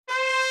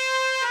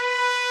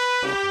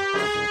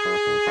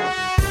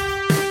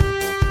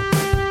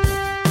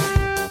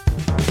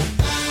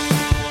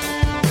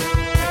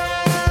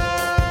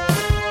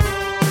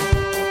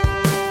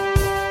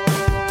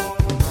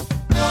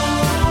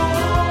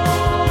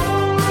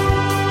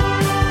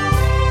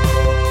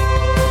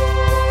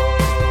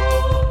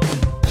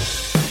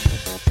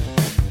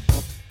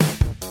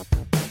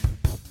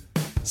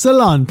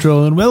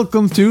Cilantro, and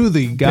welcome to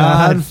the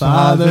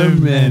Godfather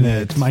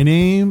Minute. My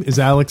name is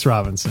Alex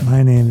Robinson.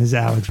 My name is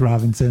Alex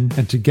Robinson.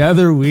 And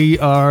together we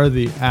are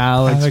the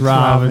Alex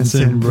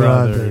Robinson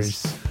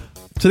Brothers.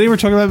 Today we're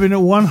talking about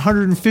minute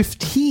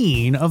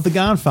 115 of the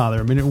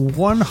Godfather. Minute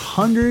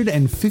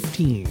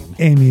 115.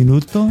 E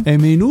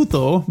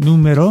minuto.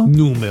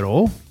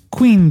 Numero.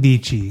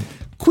 Quindici.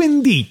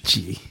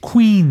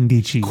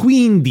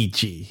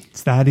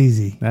 It's that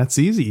easy. That's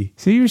easy.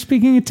 So you're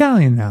speaking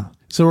Italian now.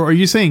 So are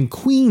you saying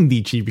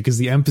quindici because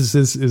the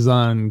emphasis is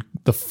on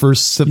the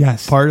first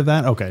part of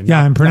that? Okay.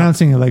 Yeah, I'm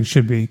pronouncing it like it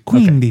should be.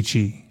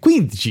 Quindici. Okay.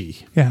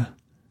 Quindici. Yeah.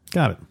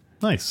 Got it.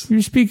 Nice.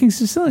 You're speaking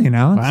Sicilian,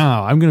 Alex.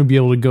 Wow. I'm going to be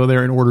able to go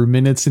there and order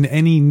minutes in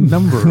any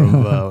number of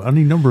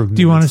minutes.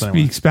 Do you want to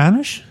speak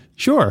Spanish?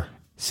 Sure.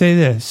 Say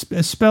this.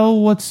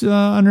 Spell what's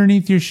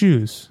underneath your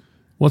shoes.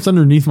 What's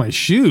underneath my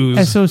shoes?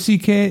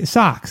 S-O-C-K,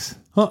 socks.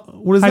 Huh,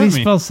 what does that mean? How do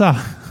you spell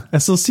sock?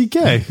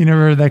 S-O-C-K. You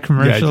never heard that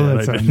commercial? Yeah,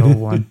 That's an old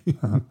one.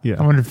 Yeah.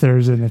 I wonder if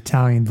there's an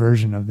Italian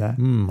version of that.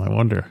 I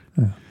wonder.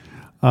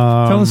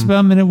 Tell us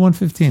about minute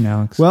 115,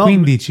 Alex. Well,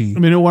 Quindici.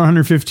 Minute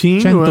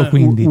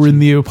 115. We're in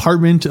the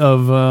apartment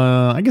of,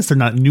 I guess they're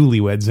not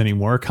newlyweds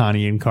anymore,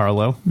 Connie and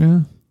Carlo.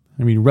 Yeah.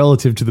 I mean,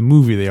 relative to the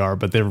movie they are,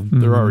 but they're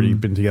already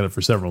been together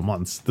for several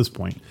months at this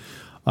point.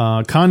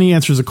 Connie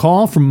answers a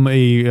call from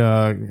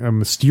a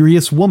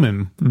mysterious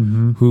woman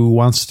who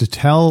wants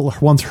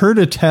her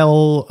to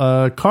tell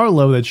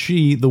Carlo that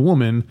she, the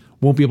woman,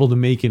 won't be able to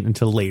make it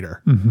until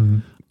later.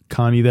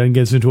 Connie then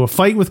gets into a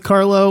fight with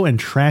Carlo and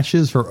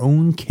trashes her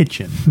own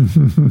kitchen.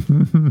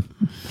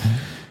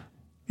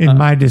 In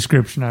my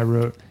description, I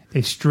wrote,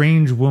 a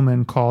strange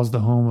woman calls the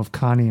home of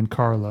Connie and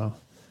Carlo.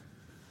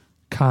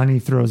 Connie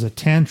throws a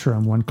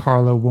tantrum when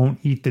Carlo won't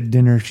eat the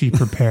dinner she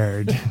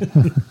prepared.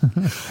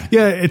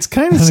 Yeah, it's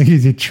kind of... He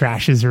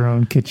trashes her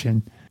own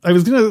kitchen. I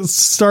was going to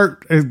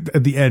start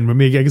at the end, but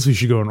maybe I guess we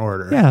should go in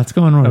order. Yeah, let's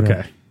go in order.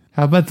 Okay.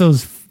 How about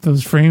those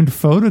framed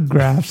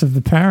photographs of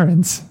the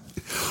parents?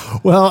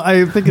 Well,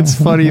 I think it's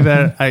funny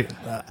that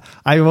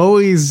I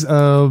always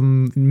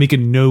make a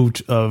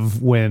note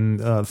of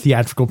when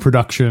theatrical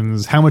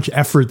productions, how much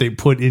effort they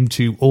put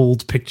into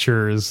old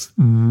pictures.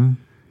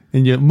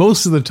 And yet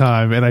most of the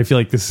time, and I feel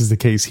like this is the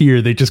case here,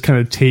 they just kind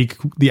of take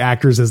the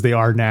actors as they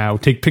are now,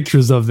 take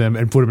pictures of them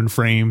and put them in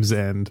frames,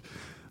 and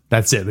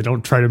that's it. They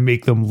don't try to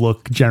make them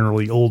look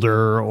generally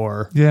older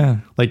or... Yeah.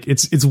 Like,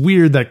 it's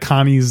weird that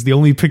Connie's, the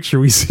only picture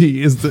we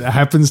see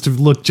happens to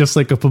look just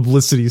like a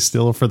publicity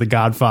still for The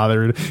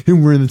Godfather, and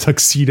him wearing the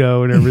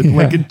tuxedo and everything.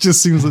 Yeah. Like, it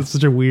just seems like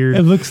such a weird...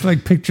 It looks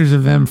like pictures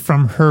of them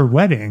from her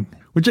wedding.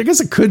 Which I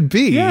guess it could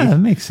be. Yeah, that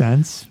makes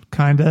sense.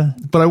 Kind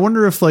of. But I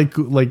wonder if, like...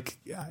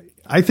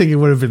 I think it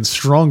would have been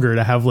stronger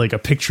to have like a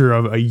picture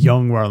of a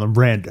young Marlon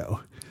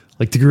Brando,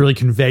 like to really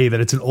convey that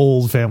it's an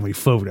old family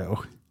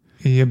photo.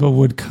 Yeah, but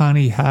would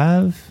Connie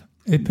have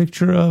a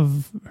picture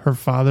of her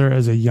father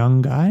as a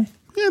young guy?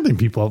 Yeah, I think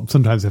people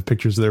sometimes have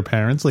pictures of their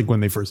parents, like when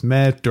they first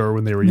met or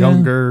when they were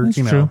younger,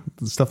 true.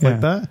 Stuff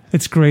like that.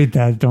 It's great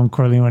that Don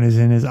Corleone is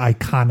in his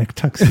iconic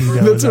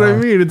tuxedo. That's what I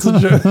mean. It's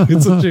such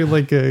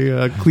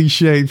a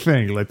cliche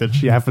thing, like that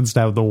she happens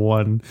to have the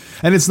one,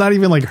 and it's not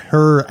even like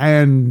her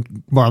and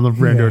Marlon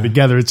Brando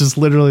together. It's just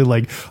literally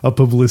like a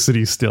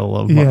publicity still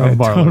of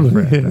Marlon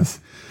Brando. Is.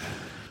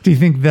 Do you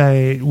think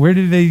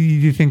do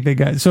you think they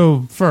got,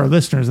 so for our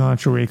listeners, I'm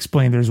not sure we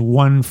explained, there's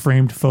one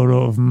framed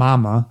photo of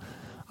Mama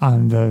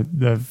on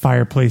the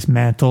fireplace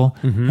mantle,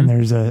 and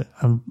there's a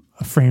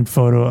framed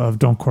photo of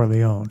Don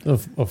Corleone.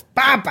 Of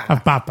Papa.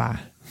 Of Papa.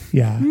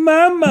 Yeah.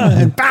 Mama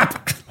and Papa.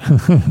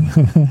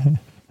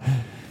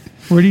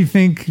 Where do you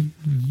think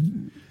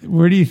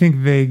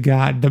they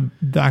got, the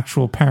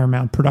actual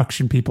Paramount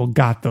production people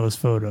got those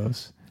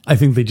photos? I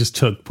think they just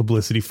took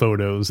publicity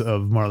photos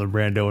of Marlon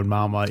Brando and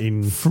Mama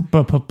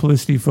but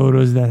publicity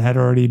photos that had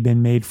already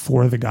been made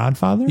for The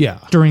Godfather?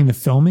 Yeah. During the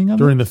filming of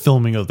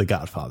The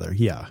Godfather,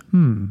 yeah.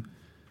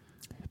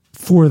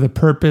 For the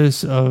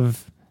purpose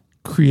of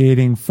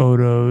creating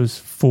photos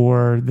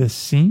for this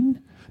scene?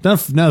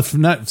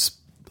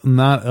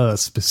 Not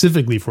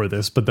specifically for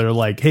this, but they're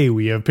like, hey,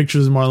 we have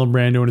pictures of Marlon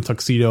Brando in a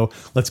tuxedo.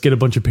 Let's get a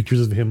bunch of pictures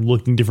of him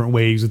looking different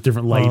ways with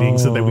different lighting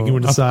so that we can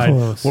decide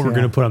what we're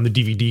going to put on the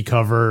DVD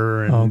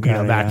cover and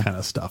that kind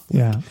of stuff.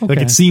 Yeah. Okay. Like,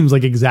 it seems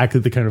like exactly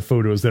the kind of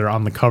photos that are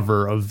on the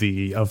cover of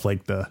the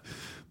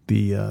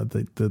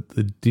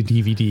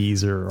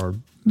DVDs or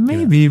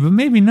maybe, but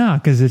maybe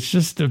not, because it's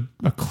just a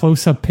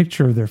close-up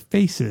picture of their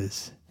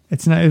faces.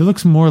 It's not. It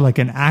looks more like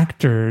an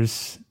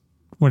actor's,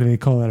 what do they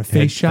call it? A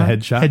face shot? A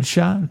headshot?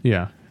 Headshot?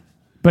 Yeah.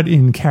 But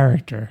in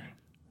character.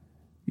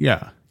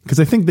 Yeah. Because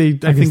I think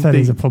that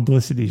is a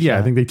publicity shot. Yeah,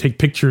 I think they take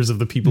pictures of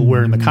the people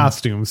wearing the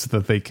costumes so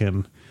that they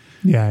can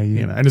Yeah,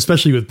 and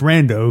especially with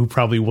Brando, who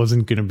probably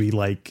wasn't going to be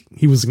like,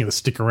 he wasn't going to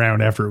stick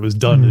around after it was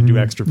done to do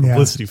extra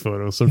publicity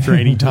photos. So for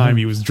any time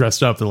he was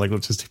dressed up, they're like,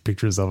 let's just take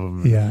pictures of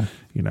him. And,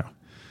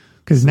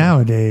 because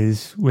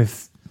nowadays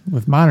with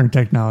modern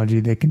technology,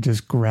 they can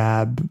just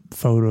grab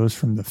photos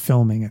from the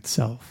filming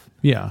itself.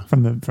 Yeah,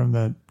 from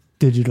the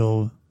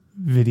digital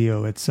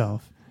video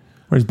itself.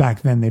 Whereas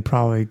back then they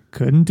probably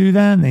couldn't do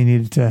that, and they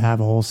needed to have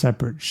a whole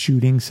separate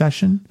shooting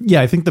session. Yeah,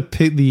 I think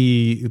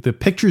the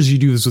pictures you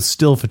do with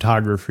still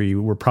photography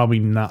were probably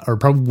not, or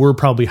were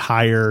probably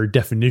higher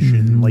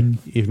definition. Like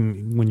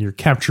even when you're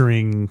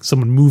capturing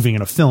someone moving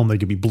in a film, they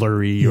could be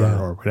blurry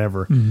or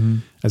whatever,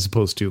 as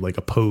opposed to like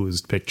a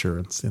posed picture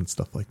and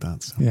stuff like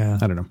that. So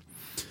I don't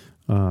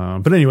know.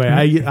 But anyway,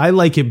 I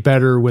like it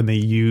better when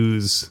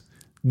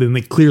then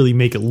they clearly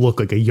make it look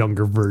like a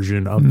younger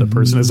version of the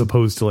person, as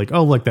opposed to like,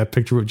 oh, like that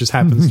picture just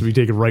happens to be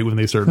taken right when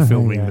they started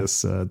filming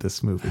this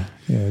movie.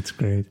 Yeah, it's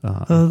great.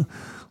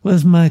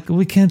 Where's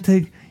Michael? You can't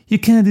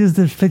use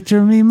this picture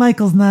of me.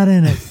 Michael's not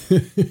in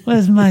it.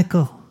 Where's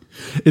Michael?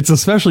 It's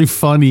especially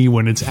funny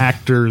when it's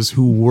actors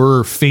who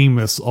were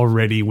famous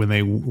already when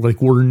they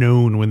were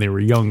known when they were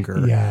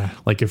younger. Yeah.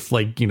 Like if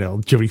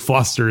Jodie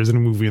Foster is in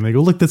a movie and they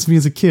go, look, that's me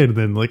as a kid. And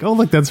then like, oh,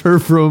 look, that's her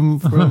from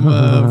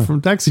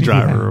Taxi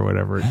Driver or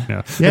whatever.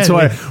 That's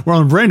why we're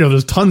on Brando.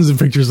 There's tons of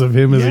pictures of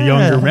him as a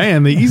younger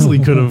man. They easily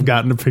could have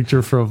gotten a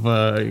picture from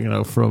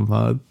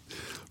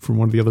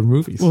one of the other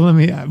movies. Well,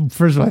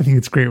 first of all, I think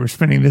it's great we're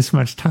spending this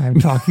much time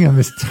talking on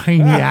this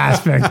tiny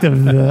aspect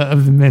of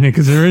the minute,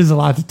 because there is a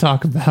lot to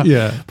talk about.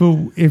 Yeah.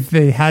 But if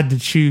they had to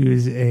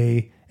choose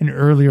an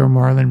earlier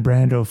Marlon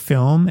Brando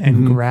film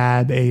and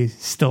grab a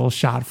still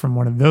shot from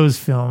one of those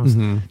films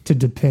to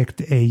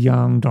depict a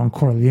young Don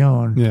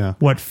Corleone,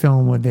 what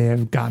film would they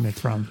have gotten it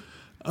from?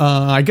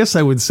 I guess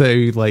I would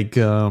say like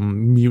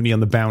Mutiny on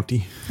the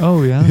Bounty.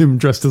 Oh, yeah. Him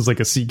dressed as like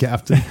a sea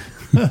captain.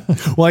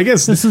 Well, I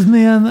guess this is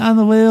me on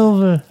the way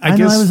over. I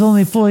know I was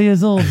only 4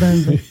 years old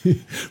then.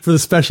 For the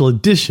special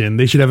edition,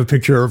 they should have a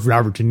picture of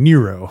Robert De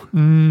Niro.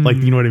 Like,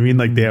 you know what I mean?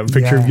 Like they have a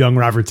picture of young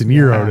Robert De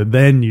Niro, and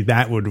then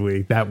that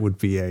would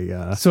be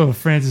a. So if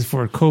Francis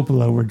Ford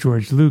Coppola were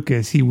George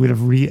Lucas, he would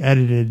have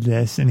re-edited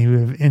this, and he would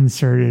have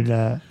inserted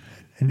an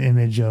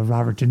image of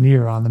Robert De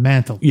Niro on the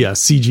mantle. Yeah,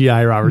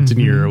 CGI Robert De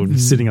Niro would be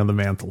sitting on the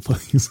mantle.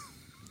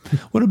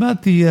 What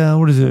about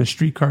A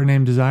Streetcar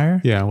Named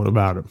Desire? Yeah, what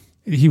about him?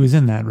 He was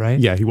in that, right?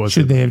 Yeah, he was.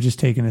 Should they have just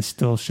taken a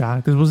still shot?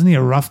 Because wasn't he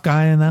a rough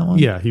guy in that one?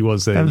 Yeah, he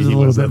was. That was a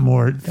little bit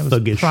more. That was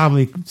thuggish.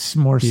 Probably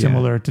more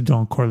similar to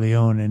Don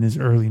Corleone in his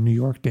early New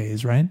York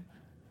days, right?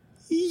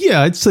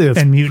 Yeah, I'd say that's.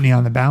 And Mutiny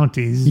on the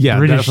Bounties. Yeah,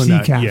 British sea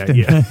captain.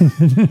 Yeah.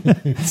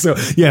 So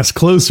yes,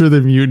 closer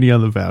than Mutiny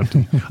on the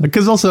Bounty.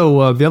 Because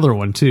also the other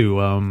one too.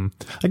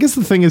 I guess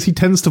the thing is he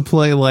tends to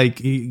play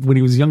like when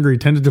he was younger. He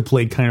tended to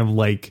play kind of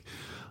like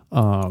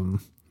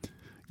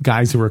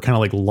guys who were kind of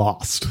like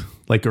lost.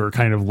 Like, or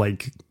kind of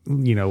like,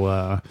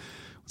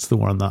 what's the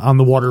one on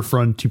the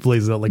waterfront? He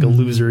plays like a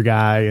loser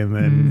guy, and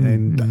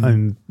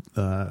then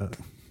God,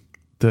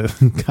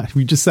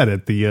 we just said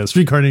it. The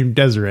Streetcar Named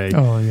Desiree.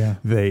 Oh yeah,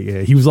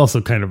 he was also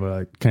kind of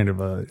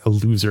a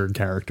loser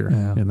character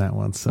in that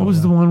one. So what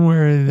was the one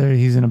where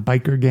he's in a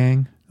biker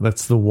gang?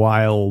 That's the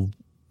Wild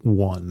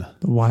One.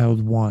 The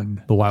Wild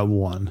One. The Wild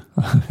One.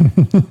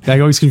 I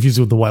always confuse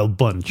it with the Wild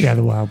Bunch. Yeah,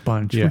 the Wild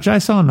Bunch, which I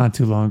saw not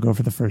too long ago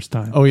for the first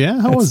time. Oh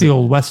yeah, That's the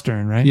old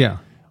Western, right? Yeah,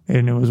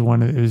 and it was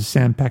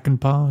Sam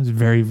Peckinpah. It was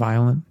very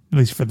violent, at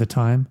least for the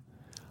time.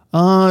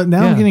 I'm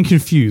getting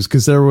confused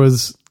because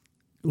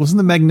wasn't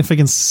the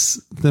Magnificent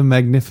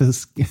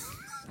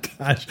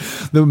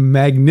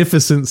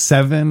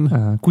Seven.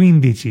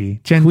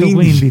 Quindici.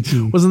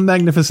 Quindici. Wasn't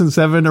Magnificent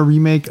Seven a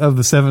remake of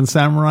the Seven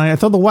Samurai? I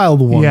thought the Wild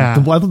One. Yeah.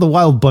 I thought the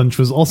Wild Bunch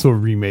was also a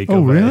remake.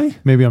 Oh, really?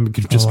 Maybe I'm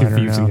just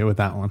confusing it with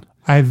that one.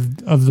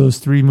 Of those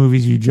three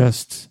movies you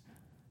just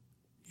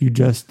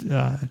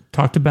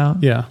talked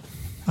about. Yeah.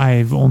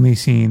 I've only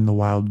seen the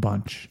Wild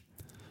Bunch.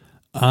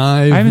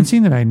 I haven't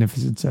seen the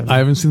Magnificent Seven. I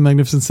haven't seen the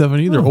Magnificent Seven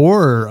either,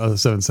 or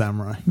Seven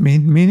Samurai. Me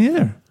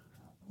neither.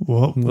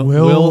 We'll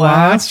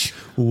watch.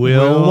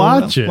 We'll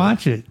watch it.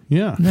 Watch it.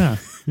 Yeah.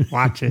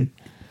 Watch it.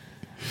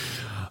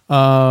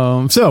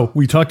 So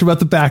we talked about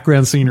the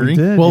background scenery.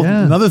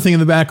 Another thing in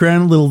the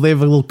background, they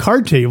have a little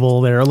card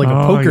table there, like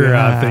a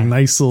poker thing.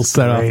 Nice little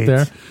setup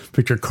there.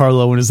 Picture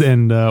Carlo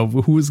and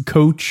who was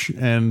Coach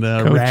and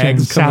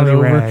Rags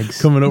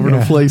coming over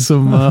to play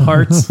some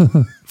hearts.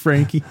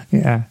 Frankie.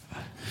 Yeah.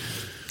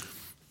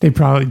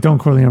 Don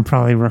Corleone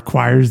probably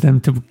requires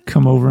them to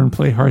come over and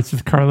play hearts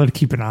with Carlo to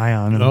keep an eye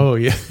on him. Oh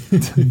yeah,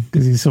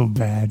 because he's so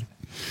bad.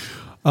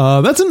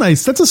 That's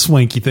a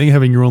swanky thing,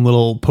 having your own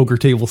little poker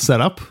table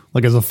set up,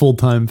 like as a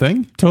full-time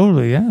thing.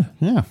 Totally, yeah.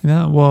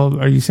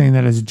 Well, are you saying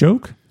that as a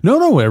joke?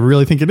 No, I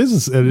really think it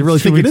is. I really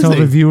think it is. Should we tell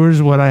the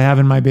viewers what I have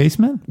in my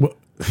basement? What,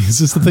 is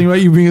this the thing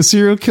about you being a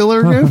serial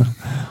killer again?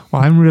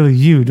 Well, I'm really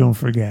you, don't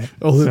forget.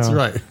 Oh, that's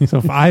right. So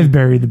if I've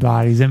buried the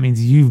bodies, that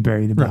means you've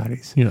buried the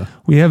bodies. Yeah.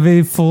 We have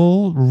a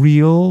full,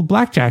 real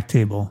blackjack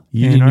table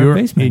in our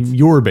basement. In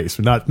your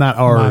basement, not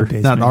our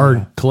basement, not our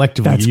yeah.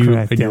 collectively. That's you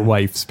correct, and your yeah.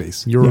 wife's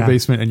basement. Your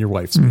basement and your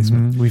wife's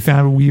basement. We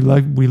found we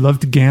love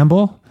to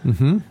gamble,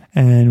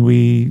 and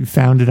we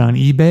found it on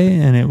eBay,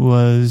 and it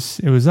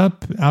was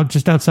out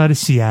just outside of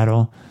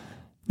Seattle.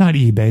 Not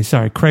eBay,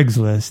 sorry,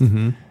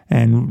 Craigslist.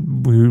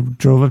 And we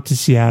drove up to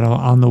Seattle.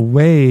 On the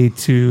way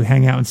to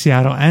hang out in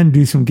Seattle and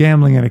do some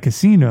gambling at a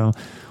casino,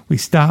 we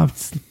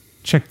stopped,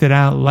 checked it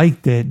out,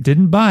 liked it,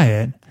 didn't buy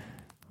it.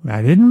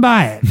 I didn't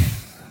buy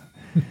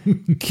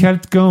it.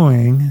 Kept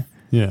going.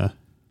 Yeah.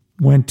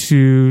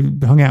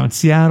 Hung out in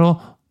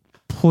Seattle,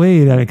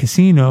 played at a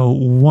casino,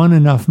 won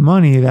enough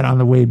money that on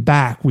the way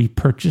back, we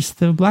purchased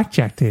the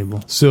blackjack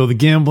table. So the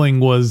gambling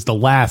was the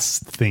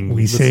last thing.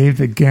 We saved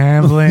the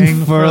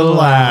gambling for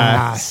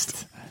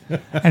last.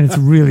 And it's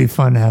really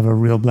fun to have a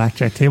real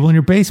blackjack table in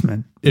your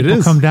basement.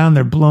 People come down,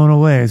 they're blown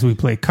away as we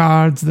play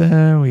cards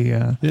there. We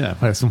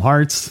play some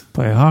hearts.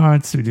 Play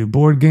hearts. We do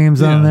board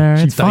games on there.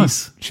 Shoot it's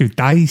dice. Fun. Shoot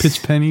dice.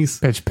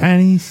 Pitch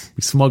pennies.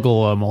 We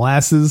smuggle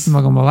molasses.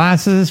 Smuggle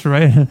molasses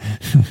right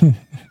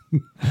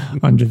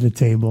under the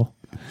table.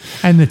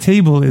 And the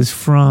table is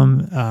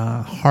from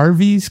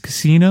Harvey's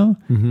Casino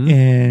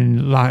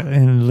in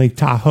Lake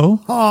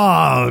Tahoe.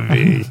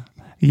 Harvey.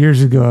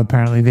 Years ago,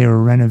 apparently, they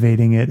were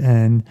renovating it,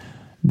 and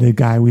the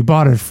guy we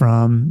bought it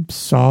from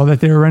saw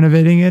that they were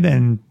renovating it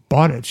and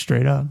bought it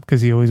straight up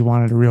because he always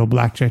wanted a real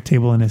blackjack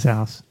table in his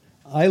house.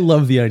 I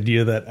love the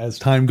idea that as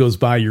time goes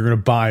by, you're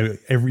going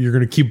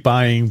to keep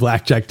buying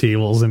blackjack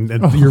tables, and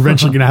you're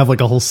eventually going to have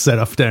like a whole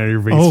setup down in your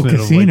basement. Oh,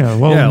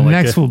 casino.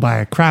 Next we'll buy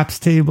a craps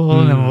table,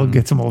 and then we'll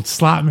get some old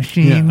slot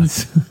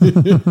machines.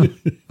 Yeah.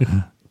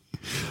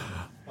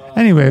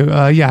 Anyway,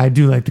 I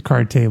do like the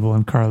card table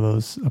in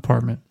Carlo's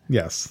apartment.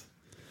 Yes.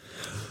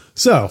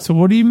 So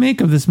what do you make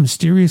of this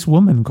mysterious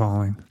woman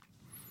calling?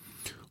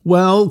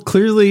 Well,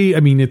 clearly, I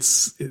mean,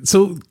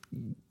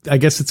 I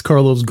guess it's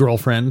Carlo's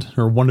girlfriend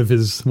or one of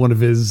his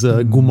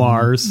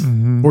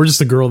gumars, or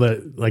just a girl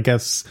that I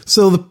guess.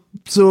 So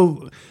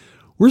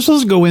we're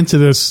supposed to go into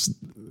this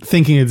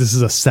thinking that this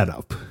is a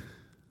setup,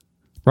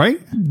 right?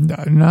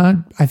 Not,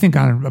 I think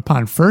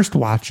upon first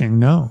watching,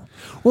 no.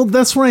 Well,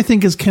 that's what I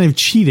think is kind of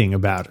cheating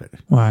about it.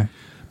 Why?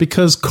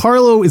 Because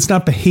Carlo is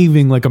not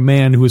behaving like a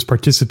man who is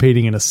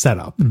participating in a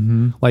setup.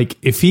 Like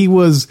if he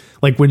was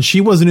like when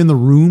she wasn't in the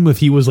room, if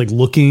he was like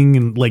looking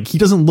and like he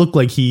doesn't look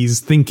like he's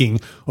thinking,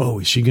 "Oh, are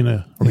we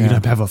gonna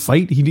have a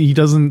fight?" He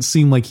doesn't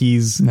seem like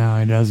he's. No,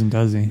 he doesn't,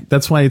 does he?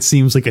 That's why it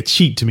seems like a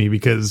cheat to me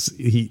because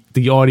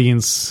the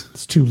audience.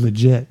 It's too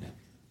legit.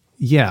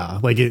 Yeah,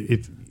 like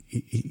it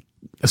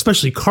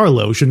especially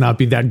Carlo should not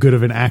be that good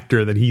of an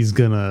actor that he's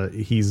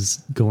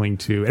going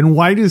to. And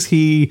why does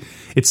he?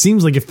 It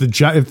seems like if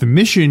the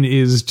mission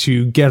is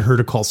to get her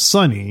to call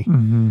Sonny,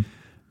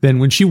 then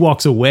when she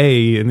walks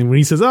away, and then when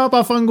he says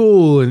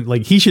 "Bafangul," and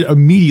like he should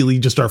immediately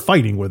just start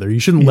fighting with her. You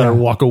shouldn't let her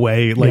walk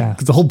away. Like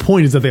 'cause the whole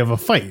point is that they have a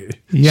fight.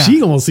 Yeah.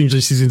 She almost seems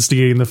like she's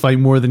instigating the fight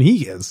more than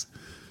he is.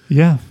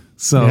 Yeah.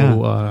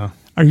 So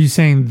are you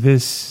saying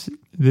this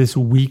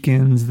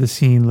weakens the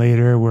scene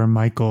later where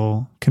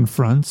Michael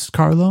confronts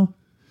Carlo?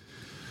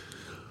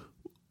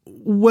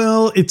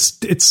 Well, it's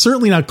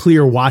certainly not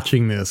clear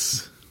watching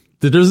this.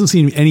 There doesn't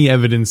seem any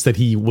evidence that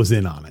he was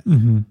in on it.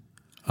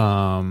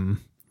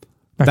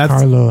 That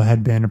Carlo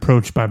had been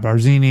approached by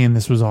Barzini, and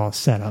this was all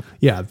set up.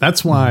 Yeah,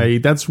 that's why.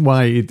 That's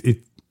why it.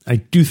 I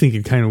do think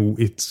it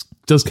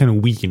does kind of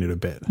weaken it a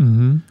bit.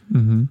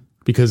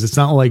 Because it's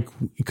not like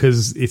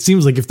because it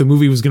seems like if the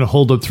movie was going to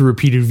hold up through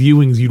repeated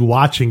viewings, you'd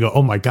watch and go,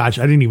 "Oh my gosh,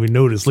 I didn't even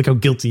notice. Look how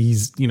guilty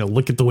he's.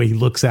 Look at the way he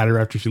looks at her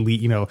after she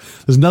leaves.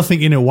 There's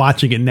nothing in it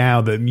watching it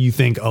now that you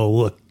think, oh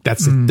look,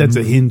 that's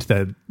a hint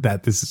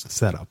that this is a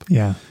setup.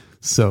 Yeah.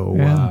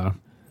 So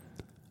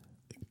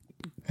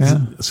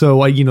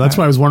so that's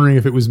why I was wondering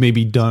if it was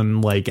maybe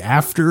done like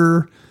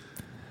after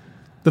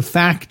the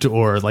fact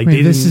or like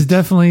this is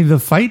definitely the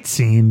fight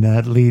scene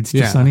that leads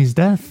to Sonny's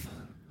death.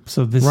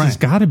 So this has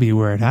got to be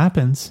where it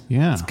happens.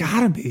 Yeah. It's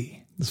got to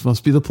be. This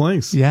must be the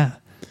place. Yeah.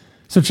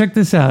 So check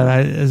this out.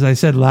 As I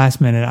said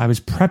last minute, I was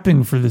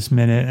prepping for this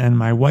minute, and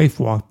my wife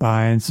walked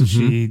by, and so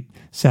she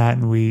sat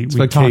and we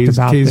talked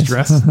about Kay's this.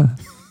 Dress.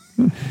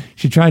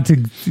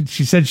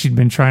 She said she'd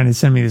been trying to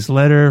send me this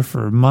letter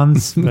for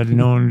months, but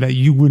knowing that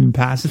you wouldn't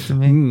pass it to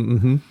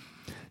me.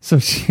 So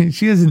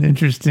she has an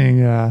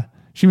interesting...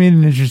 she made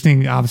an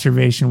interesting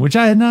observation, which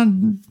I had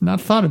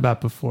not thought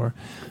about before.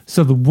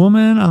 So the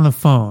woman on the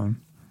phone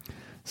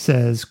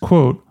says,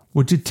 quote,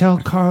 "Would you tell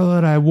Carla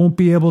that I won't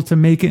be able to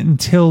make it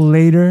until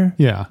later?"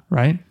 Yeah.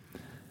 Right?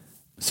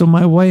 So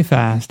my wife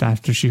asked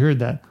after she heard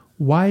that,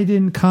 why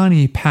didn't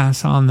Connie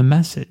pass on the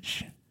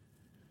message?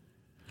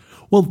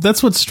 Well,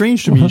 that's what's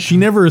strange to me. She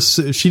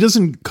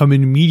doesn't come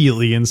in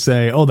immediately and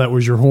say, "Oh, that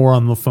was your whore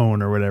on the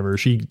phone," or whatever.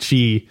 So,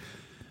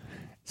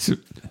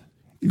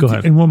 go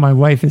ahead. And what my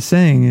wife is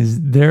saying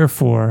is,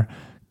 therefore,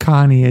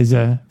 Connie is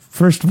a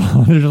first of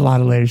all, there's a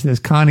lot of layers to this.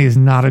 Connie is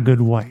not a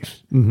good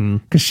wife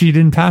because she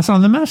didn't pass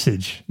on the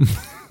message.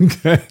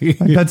 Okay.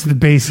 Like, that's the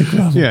basic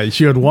level. Yeah,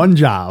 she had one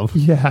job.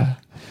 Yeah.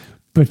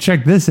 But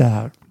check this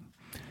out.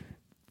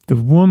 The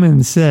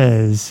woman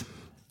says,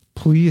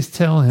 please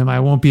tell him I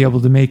won't be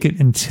able to make it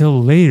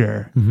until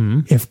later.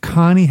 If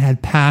Connie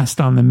had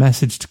passed on the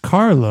message to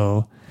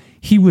Carlo,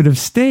 he would have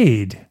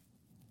stayed.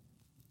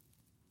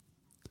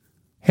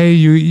 Hey,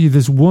 you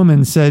this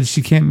woman said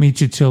she can't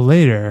meet you till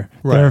later.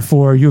 Right.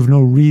 Therefore, you have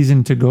no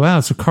reason to go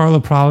out. So Carlo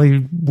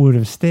probably would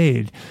have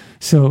stayed.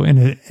 So in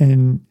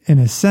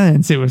a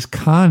sense, it was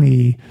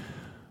Connie.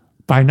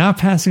 By not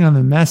passing on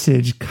the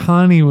message,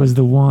 Connie was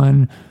the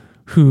one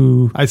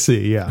who I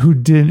see, yeah. who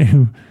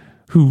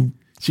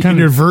She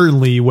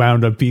inadvertently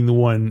wound up being the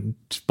one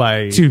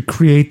to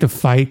create the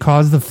fight,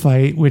 cause the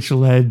fight, which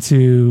led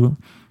to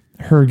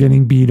her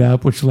getting beat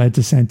up, which led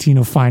to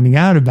Santino finding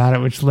out about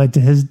it, which led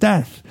to his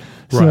death.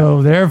 Right.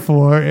 So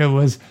therefore, it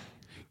was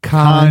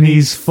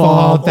Connie's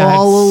fault that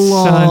all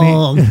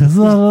along.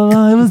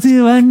 Sonny, it was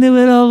you. I knew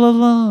it all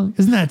along.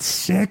 Isn't that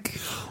sick?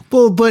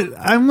 Well, but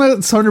I'm not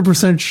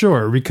 100%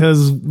 sure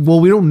because, well,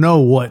 we don't know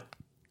what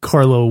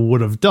Carlo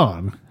would have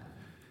done.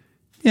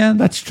 Yeah,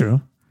 that's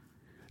true.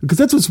 Because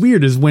that's what's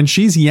weird is when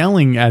she's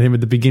yelling at him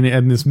at the beginning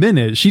in this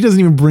minute, she doesn't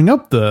even bring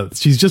up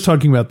she's just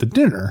talking about the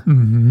dinner.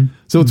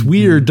 So it's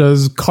weird.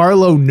 Does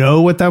Carlo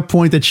know at that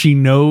point that she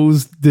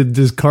knows?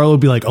 Does Carlo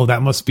be like, oh,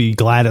 that must be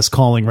Gladys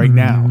calling right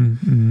now?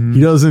 He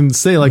doesn't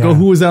say like, oh,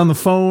 who was that on the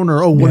phone?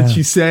 Or, oh, what did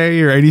she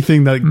say? Or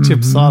anything that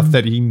tips off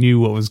that he knew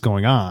what was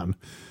going on.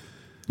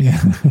 Yeah.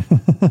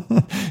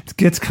 It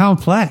gets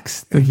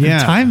complex. The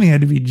timing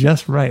had to be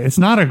just right. It's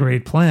not a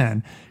great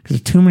plan because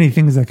there's too many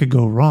things that could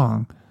go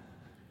wrong.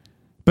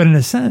 But in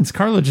a sense,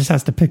 Carlo just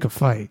has to pick a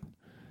fight.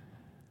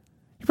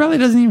 He probably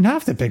doesn't even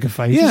have to pick a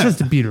fight. He just has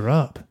to beat her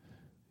up.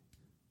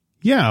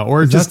 Yeah,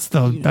 or just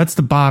that's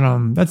the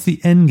bottom. That's the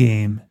end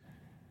game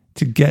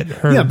to get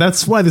her. Yeah,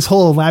 that's why this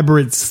whole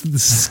elaborate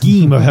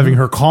scheme of having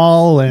her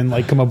call and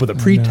like come up with a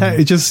pretext.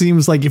 It just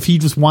seems like if he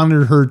just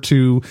wanted her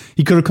to,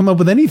 he could have come up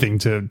with anything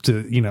to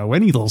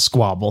any little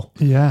squabble.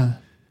 Yeah.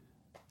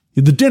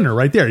 The dinner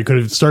right there. You could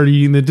have started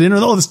eating the dinner.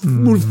 Oh, this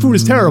food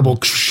is terrible.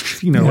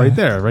 Right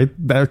there. Right.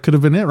 That could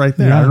have been it right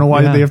there. Yeah, I don't know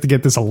why they have to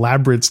get this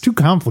elaborate. It's too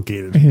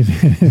complicated.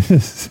 It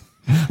is.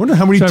 I wonder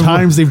how many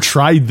times they've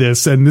tried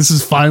this and this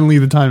is finally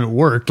the time it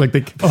worked. Like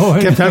they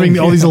kept having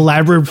all these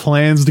elaborate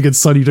plans to get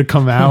Sonny to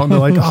come out. And they're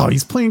like, oh,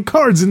 he's playing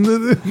cards in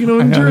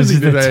in Jersey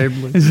today.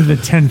 This is the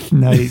 10th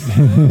night.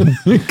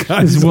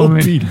 This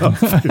woman beat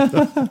up.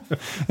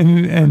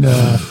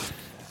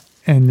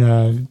 And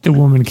the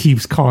woman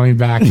keeps calling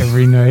back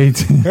every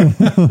night.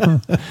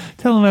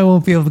 Tell him I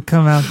won't be able to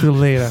come out till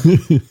later.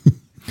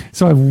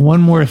 So I have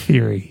one more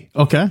theory.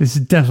 Okay. This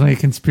is definitely a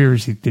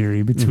conspiracy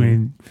theory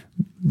between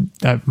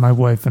that my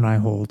wife and I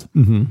hold.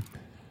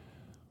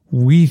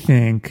 We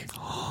think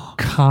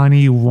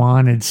Connie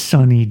wanted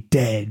Sonny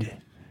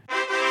dead.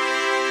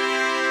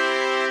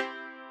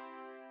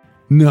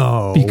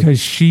 No. Because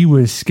she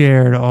was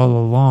scared all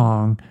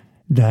along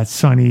that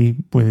Sonny,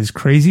 with his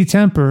crazy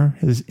temper,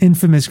 his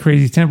infamous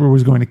crazy temper,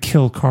 was going to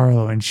kill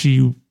Carlo, and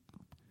she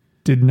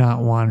did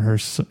not want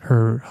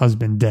her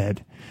husband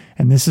dead.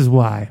 And this is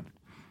why.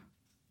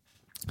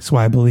 That's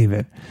why I believe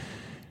it.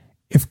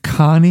 If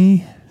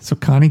Connie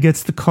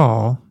gets the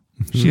call,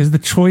 she has the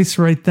choice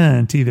right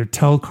then to either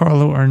tell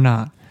Carlo or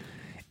not.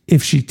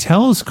 If she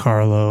tells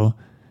Carlo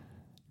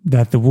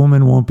that the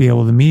woman won't be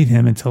able to meet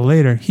him until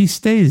later, he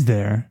stays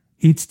there,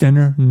 eats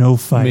dinner, no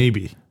fight.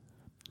 Maybe.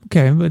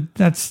 Okay, but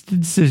that's the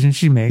decision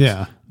she makes.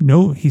 Yeah.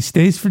 No, he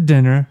stays for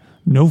dinner,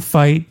 no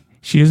fight.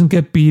 She doesn't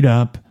get beat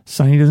up.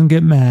 Sonny doesn't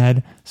get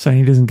mad.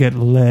 Sonny doesn't get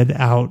led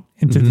out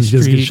into the street.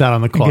 Just get shot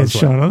on the causeway. Get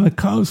shot on the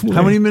causeway.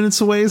 How many minutes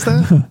away is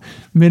that?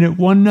 Minute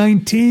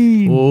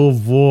 119. Oh,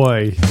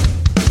 boy.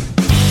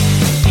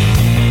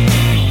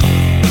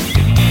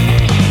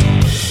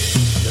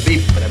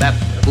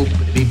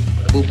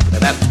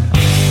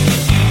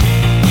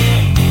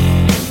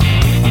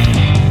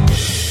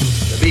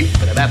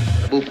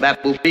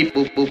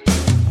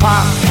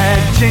 Pop had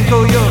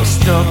Jinko, you're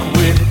stuck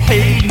with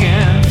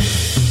Hagen.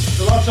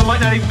 The lobster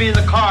might not even be in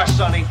the car,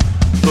 Sonny.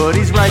 But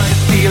he's right to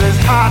steal his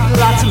heart.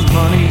 Lots of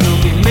money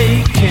he'll be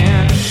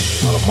making.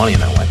 A lot of money in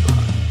that white car.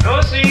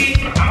 Lucy,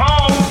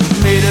 home.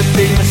 Made a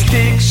big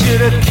mistake,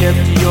 should have kept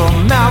your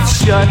mouth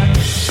shut.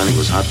 Sonny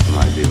was hot for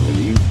my deal.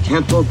 You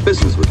can't talk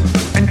business with him.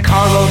 And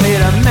Carlo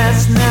made a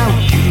mess, now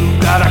you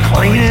gotta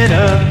clean it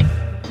up.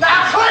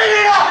 Now clean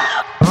it up!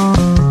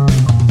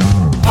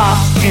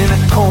 Pop's in a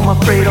coma,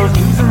 Fredo's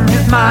losing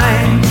his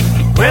mind.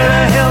 Where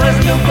the hell is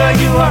Luca?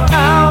 You are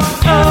out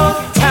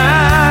of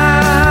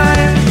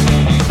time.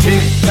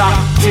 Tick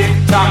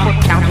tock,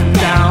 we're counting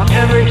down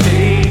every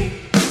day.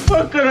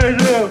 What can I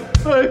do?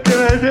 What can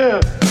I do?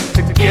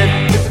 To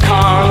get to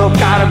Carlo,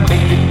 gotta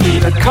make it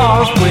through the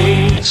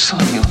causeway.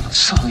 Sonny on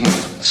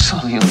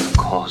the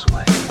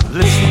causeway.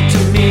 Listen to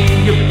me,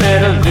 you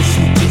better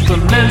listen to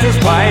Clemenza's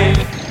wife.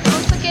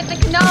 Don't forget the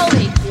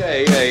cannoli.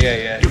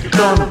 Yeah. You're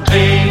gonna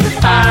pay the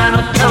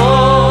final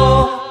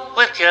toll.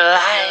 With what you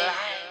like.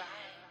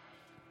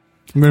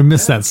 I'm going to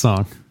miss that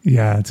song.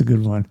 Yeah, it's a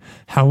good one.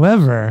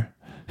 However,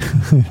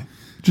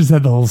 just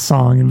had the whole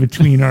song in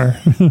between our,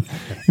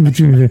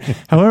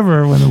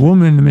 However, when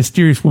the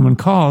mysterious woman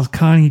calls,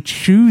 Connie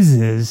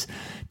chooses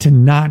to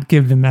not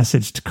give the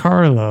message to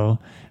Carlo.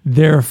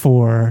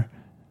 Therefore,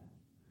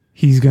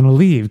 he's going to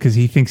leave because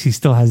he thinks he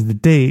still has the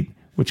date,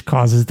 which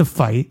causes the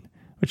fight,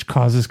 which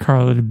causes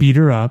Carlo to beat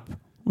her up,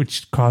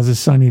 which causes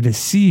Sonny to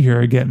see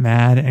her, get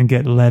mad, and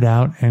get let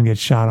out and get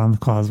shot on the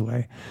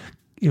causeway.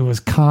 It was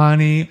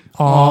Connie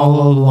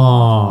all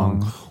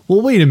along.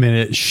 Well, wait a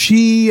minute.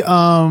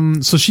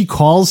 So she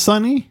calls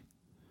Sonny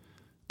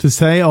to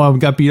say, "Oh, I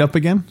got beat up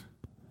again."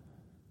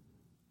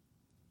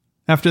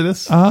 After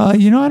this, I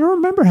don't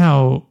remember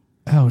how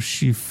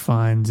she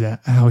finds out.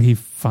 How he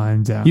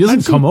finds out. He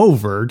doesn't come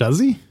over, does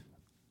he?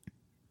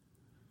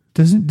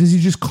 Does he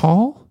just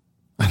call?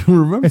 I don't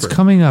remember. It's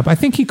coming up. I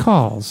think he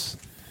calls.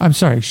 I'm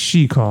sorry,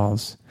 she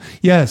calls.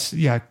 Yes,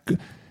 yeah,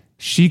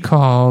 she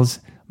calls.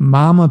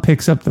 Mama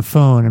picks up the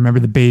phone. Remember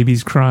the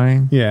baby's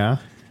crying? Yeah.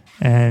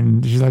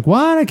 And she's like,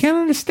 "What? I can't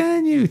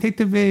understand you. Take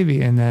the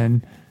baby." And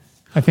then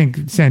I think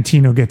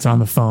Santino gets on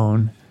the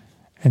phone,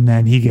 and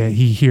then he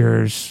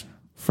hears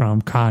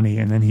from Connie,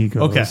 and then he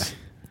goes, "Okay."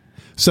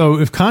 So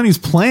if that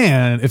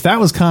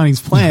was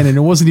Connie's plan, and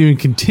it wasn't even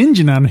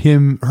contingent on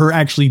her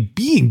actually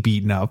being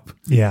beaten up.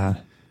 Yeah.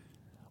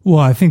 Well,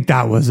 I think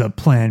that was a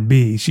plan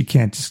B. She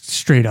can't just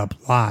straight up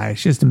lie.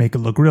 She has to make it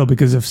look real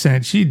because if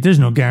there's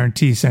no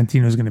guarantee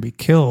Santino's going to be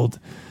killed.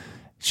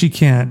 She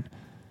can't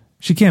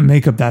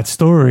make up that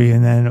story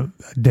and then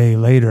a day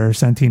later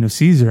Santino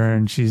sees her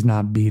and she's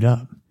not beat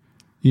up.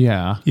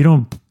 Yeah. You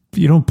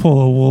don't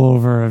pull a wool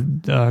over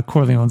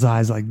Corleone's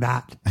eyes like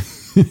that.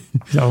 Is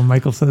that what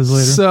Michael says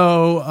later?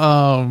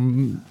 So,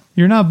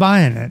 you're not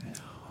buying it.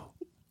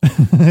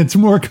 It's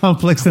more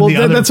complex than the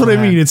other. That's what I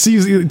mean. It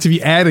seems to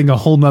be adding a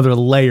whole nother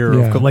layer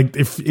of, like,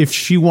 if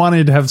she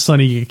wanted to have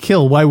Sonny get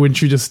killed, why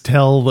wouldn't you just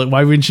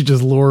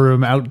lure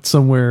him out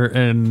somewhere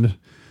and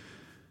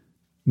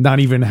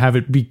not even have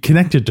it be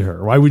connected to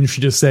her? Why wouldn't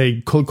she just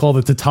say, call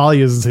the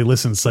Tatalias and say,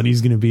 "Listen,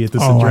 Sonny's going to be at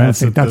this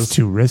address." I think that's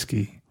too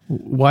risky.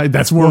 Why?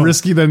 That's more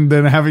risky than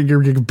having her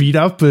get beat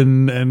up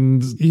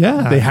and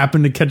they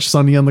happen to catch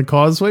Sonny on the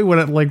causeway.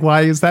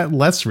 Why is that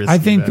less risky? I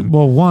think then?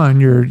 Well, one,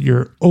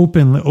 you're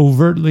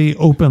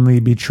openly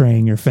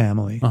betraying your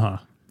family.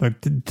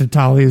 Like the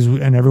Talias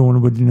and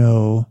everyone would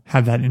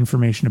have that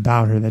information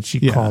about her that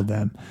she called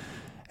them,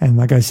 and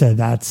like I said,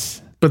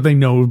 that's. But they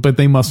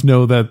must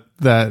know that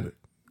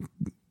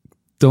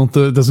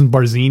doesn't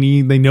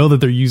Barzini? They know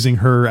that they're using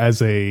her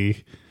as a.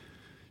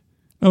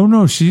 Oh,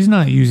 no, she's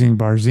not using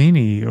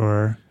Barzini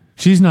or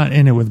she's not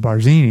in it with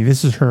Barzini.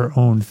 This is her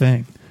own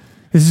thing.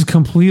 This is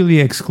completely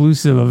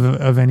exclusive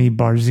of any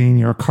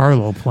Barzini or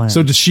Carlo plan.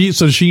 So does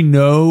she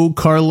know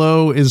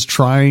Carlo is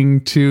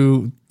trying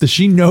to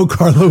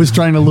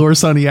lure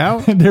Sonny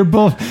out? They're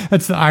both,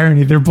 that's the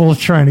irony. They're both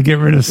trying to get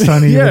rid of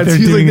Sonny. Yeah, it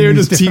seems like they're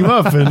just team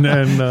up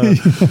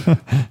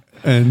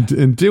and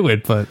do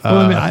it. But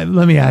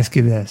let me ask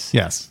you this.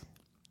 Yes.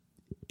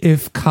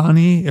 If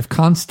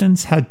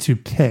Constance had to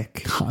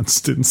pick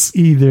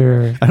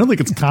either, I don't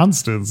think it's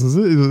Constance, is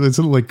it? Is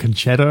it like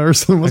Conchetta or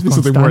something? It must be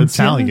something more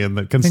Italian,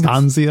 like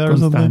Constanzia or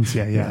something.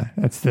 Yeah.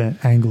 That's the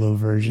Anglo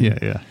version.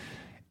 Yeah.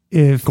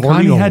 If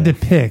Connie had to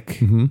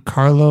pick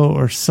Carlo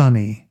or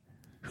Sonny,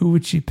 who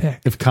would she pick?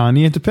 If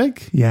Connie had to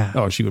pick? Yeah.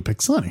 Oh, she would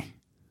pick Sonny.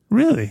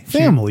 Really?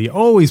 Family.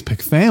 Always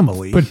pick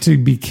family. But to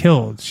be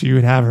killed, she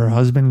would have her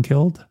husband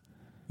killed?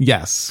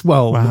 Yes.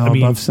 Well, wow, I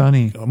mean, above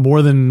Sonny.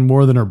 More than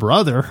her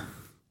brother.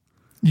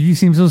 You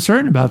seem so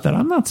certain about that.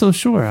 I'm not so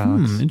sure,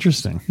 Alex.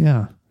 Interesting.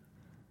 Yeah.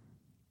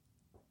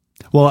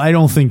 Well, I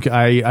don't think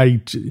I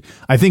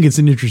think it's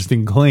an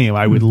interesting claim.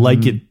 I would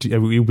like it. It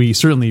would be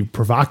certainly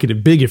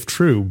provocative, big if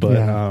true, but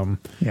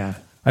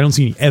I don't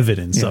see any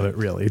evidence of it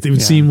really. It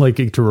would seem like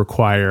it to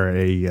require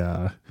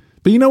a.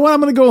 But you know what?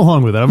 I'm going to go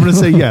along with it. I'm going to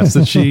say yes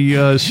that she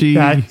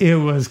that it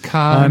was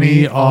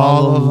Connie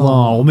all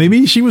along. Well,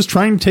 maybe she was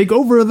trying to take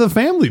over the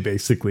family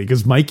basically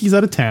because Mikey's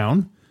out of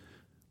town.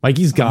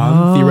 Mikey's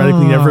gone,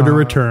 theoretically never to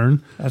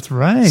return. That's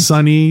right.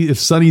 If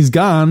Sonny's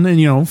gone, and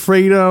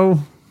Fredo,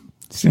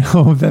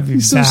 that'd be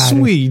he's so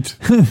sweet.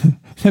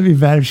 That'd be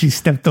bad if she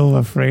stepped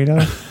over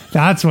Fredo.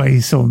 That's why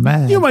he's so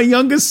mad. You're my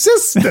youngest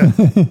sister.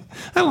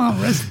 I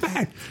want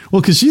respect.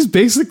 Well, because she's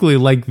basically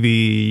like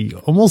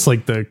almost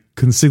like the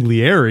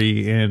consigliere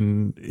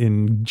in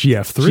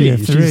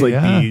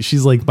GF3.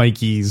 She's like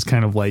Mikey's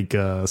kind of like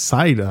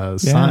side,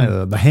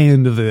 the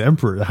hand of the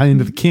emperor, the hand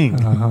of the king.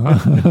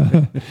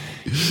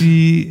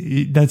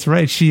 That's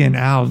right. She and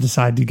Al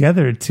decide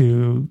together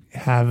to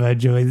have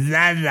Joey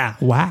Zaza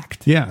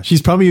whacked. Yeah, she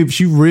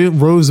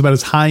rose about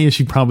as high as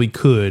she probably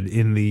could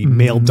in the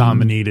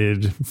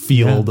male-dominated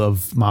field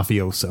of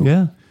mafioso.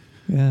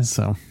 Yeah.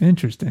 So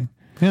interesting.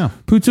 Yeah,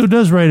 Puzo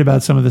does write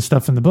about some of the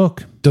stuff in the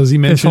book. Does he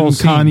mention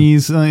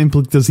Connie's?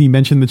 Does he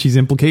mention that she's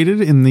implicated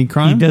in the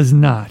crime? He does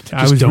not.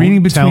 I was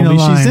reading between the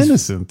lines. She's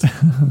innocent.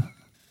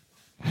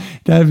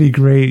 That'd be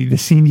great. The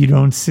scene you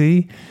don't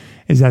see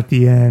is at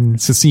the end.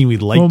 It's a scene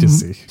we'd like to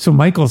see. So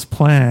Michael's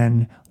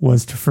plan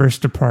was to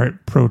first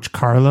approach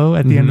Carlo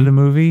at the end of the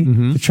movie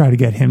to try to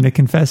get him to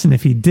confess. And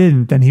if he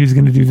didn't, then he was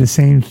going to do the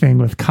same thing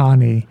with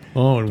Connie.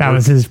 Oh, that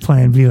was his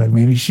plan. Be like,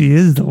 maybe she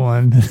is the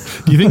one.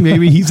 Do you think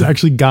maybe he's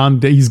actually gone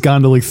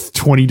to like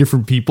 20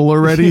 different people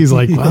already? He's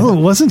like, well,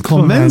 it wasn't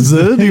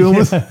Clemenza.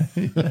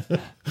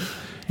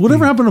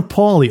 Whatever happened to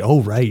Paulie? Oh,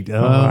 right.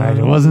 Right,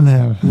 it wasn't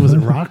him. Was it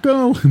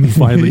Rocco? And he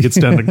finally gets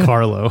down to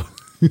Carlo.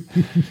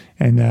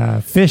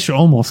 And Fish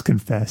almost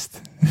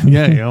confessed.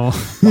 Yeah, you know.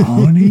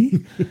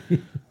 Barney?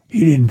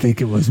 He didn't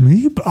think it was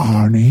me,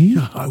 Barney.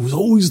 I was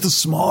always the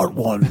smart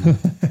one.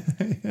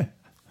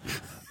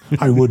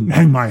 I wouldn't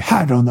hang my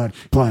hat on that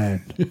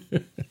plan.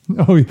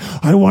 Oh,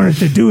 I wanted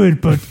to do it,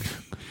 but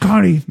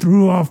Connie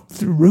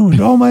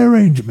ruined all my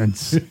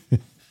arrangements.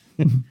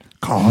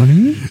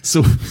 Connie?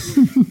 So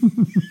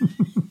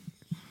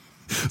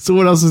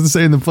what else is to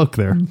say in the book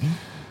there?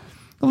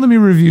 Well, let me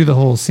review the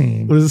whole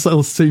scene. What is this?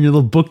 Let's say in your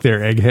little book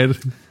there,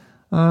 Egghead.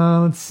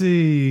 Let's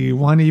see.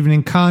 One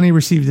evening, Connie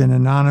received an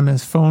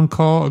anonymous phone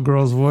call, a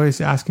girl's voice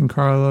asking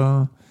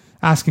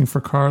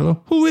for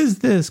Carlo. Who is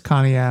this?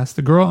 Connie asked.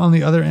 The girl on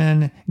the other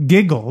end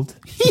giggled,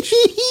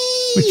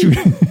 which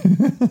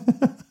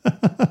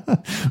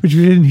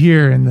we didn't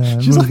hear in the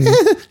movie.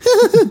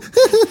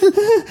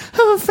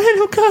 I'm a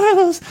fan of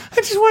Carlos. I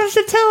just wanted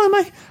to tell him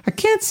I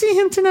can't see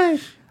him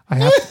tonight.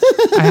 I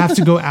have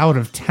to go out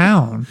of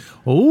town.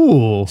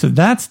 Oh, so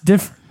that's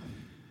different.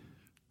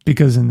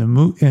 Because in the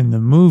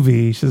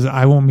movie, she says,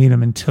 I won't meet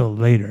him until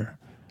later.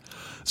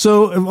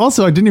 So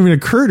also, it didn't even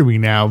occur to me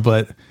now,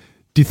 but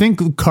do you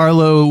think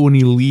Carlo, when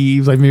he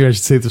leaves, like maybe I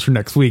should save this for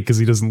next week because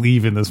he doesn't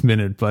leave in this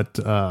minute, but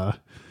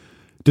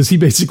does he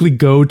basically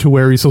go to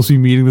where he's supposed to be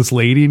meeting this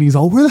lady and he's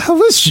all, where the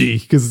hell is she?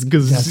 Because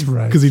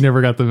right. He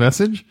never got the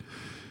message?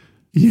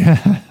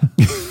 Yeah.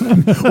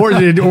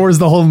 or is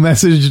the whole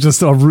message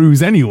just a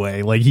ruse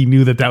anyway? Like he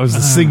knew that was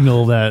the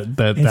signal that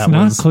it's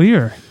not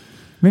clear.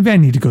 Maybe I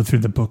need to go through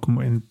the book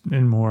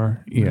in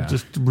more. Yeah,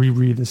 just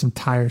reread this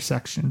entire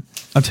section.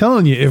 I'm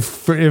telling you, if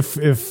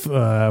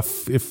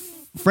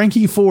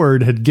Frankie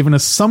Ford had given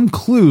us some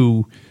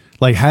clue,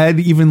 like had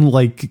even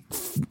like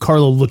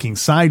Carlo looking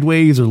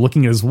sideways or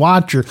looking at his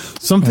watch or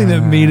something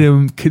that made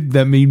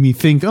me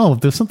think, oh,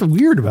 there's something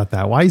weird about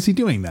that. Why is he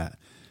doing that?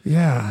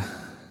 Yeah,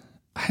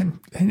 I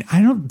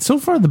don't. So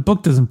far, the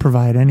book doesn't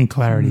provide any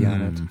clarity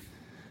on it.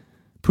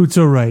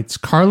 Puzo writes,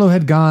 Carlo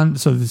had gone.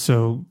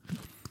 So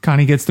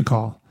Connie gets the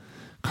call.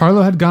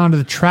 Carlo had gone to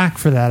the track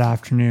for that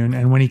afternoon,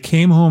 and when he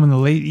came home in the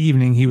late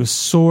evening, he was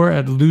sore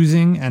at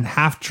losing and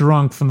half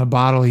drunk from the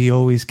bottle he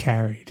always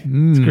carried.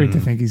 It's great to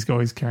think he's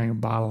always carrying a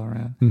bottle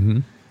around. Mm-hmm.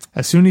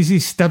 As soon as he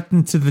stepped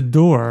into the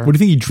door... What do you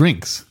think he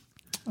drinks?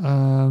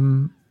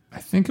 I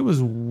think it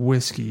was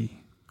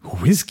whiskey.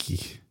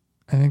 Whiskey?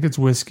 I think it's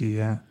whiskey,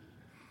 yeah.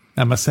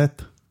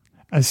 Amacette?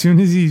 As soon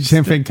as he...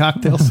 Champagne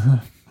cocktails?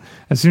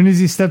 As soon as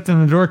he stepped in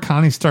the door,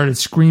 Connie started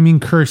screaming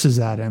curses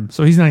at him.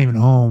 So he's not even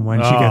home when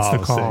she gets the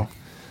call.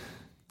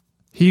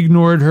 He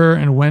ignored her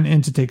and went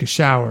in to take a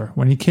shower.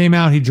 When he came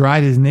out, he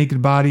dried his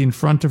naked body in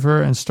front of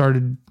her and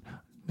started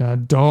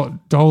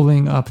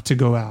doling up to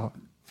go out.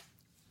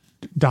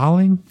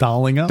 Dolling?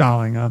 Dolling up?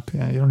 Dolling up.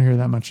 Yeah, you don't hear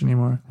that much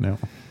anymore. No.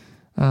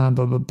 Blah,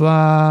 blah,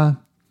 blah.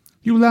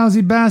 You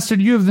lousy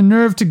bastard. You have the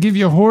nerve to give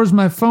your whores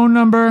my phone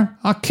number?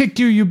 I'll kick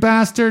you, you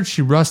bastard.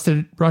 She rushed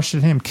at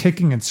him,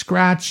 kicking and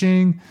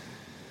scratching.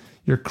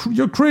 You're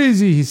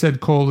crazy, he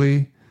said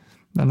coldly.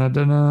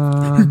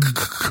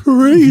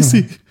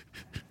 Crazy.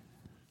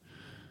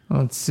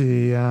 Let's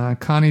see.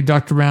 Connie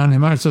ducked around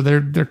him. So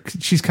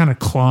she's kind of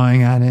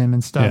clawing at him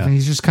and stuff, and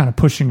he's just kind of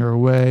pushing her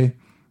away.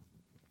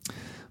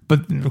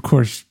 But of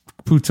course,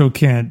 Puzo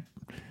can't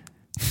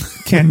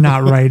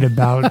not write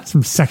about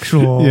some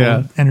sexual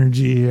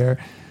energy here.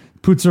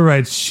 Puzo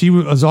writes, she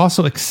was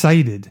also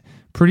excited.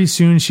 Pretty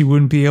soon she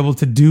wouldn't be able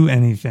to do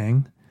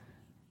anything.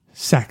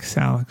 Sex,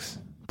 Alex.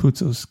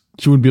 Puzo's.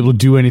 She wouldn't be able to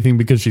do anything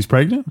because she's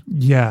pregnant?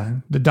 Yeah.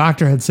 The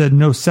doctor had said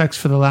no sex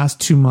for the last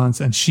 2 months,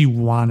 and she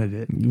wanted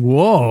it.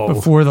 Whoa.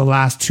 Before the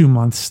last 2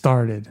 months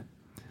started.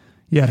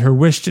 Yet her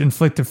wish to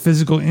inflict a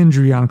physical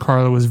injury on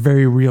Carlo was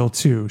very real,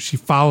 too. She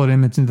followed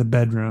him into the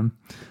bedroom.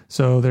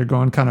 So they're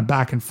going kind of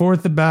back and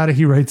forth about it.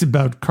 He writes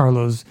about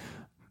Carlo's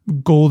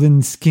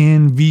golden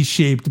skin,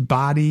 V-shaped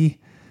body.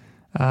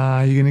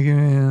 You're going to give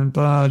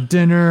me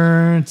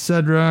dinner,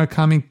 etc.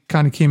 Connie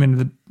came into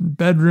the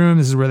bedroom.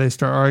 This is where they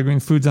start arguing.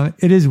 Food's on it.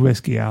 It is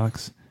whiskey,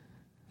 Alex.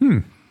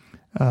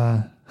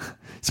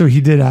 So he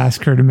did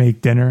ask her to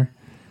make dinner.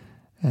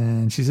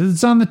 And she says,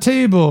 it's on the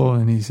table.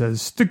 And he says,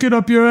 stick it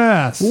up your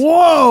ass.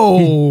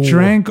 Whoa! He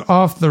drank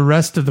off the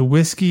rest of the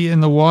whiskey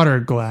in the water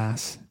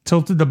glass,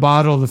 tilted the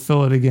bottle to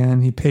fill it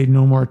again. He paid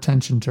no more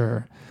attention to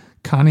her.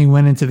 Connie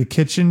went into the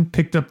kitchen,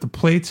 picked up the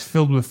plates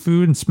filled with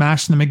food, and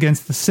smashed them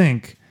against the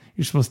sink.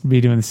 You're supposed to be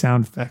doing the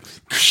sound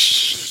effects.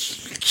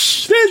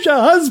 There's your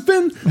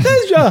husband.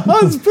 There's your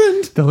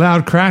husband. The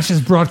loud crashes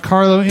brought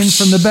Carlo in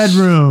from the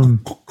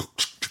bedroom.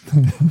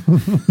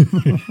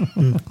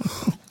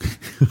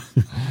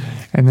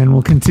 And then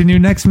we'll continue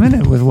next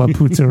minute with what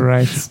Puzo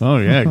writes. Oh,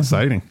 yeah,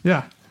 exciting.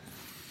 Yeah.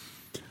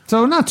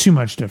 So not too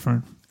much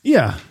different.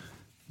 Yeah.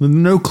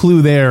 No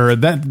clue there.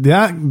 That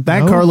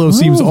No Carlo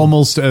seems clue.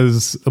 almost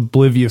as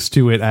oblivious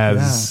to it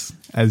as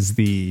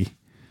the...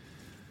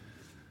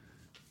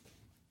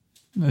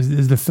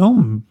 Is the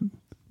film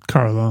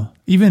Carlo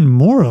even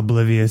more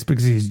oblivious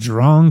because he's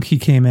drunk? He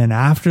came in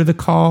after the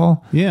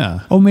call. Yeah.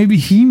 Oh, maybe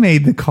he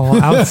made the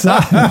call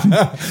outside.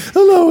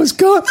 Hello, is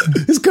Carlo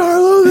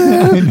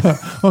there? I know.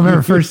 Well,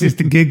 remember first he used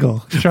to giggle.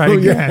 Try it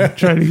again. yeah.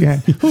 Try it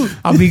again.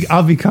 I'll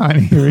be Connie.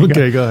 Here we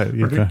Okay, go. go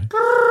ahead. Okay.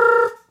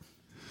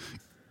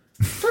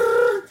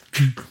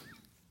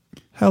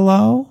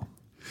 Hello.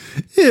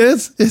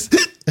 It's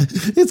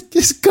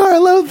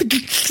Carlo.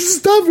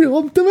 Stop it!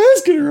 I'm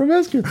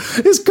asking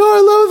her. Is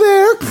Carlo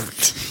there?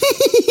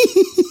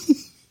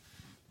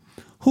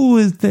 Who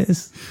is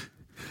this?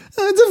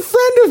 It's a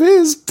friend of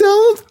his.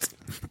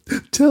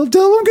 Tell him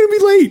I'm going to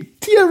be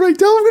late. Yeah, right.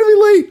 Tell him I'm going to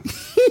be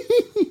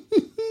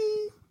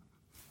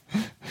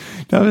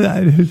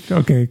late.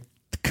 Okay.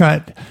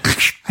 Cut.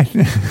 I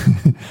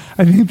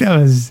think that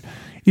was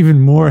even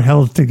more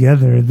held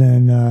together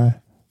than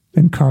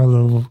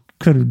Carlo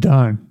could have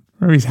done.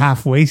 Or he's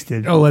half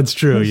wasted. Oh, that's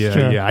true. That's Yeah,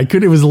 true. yeah. I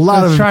could. It was a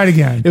lot Let's of. try it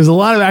again. It was a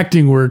lot of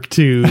acting work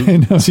to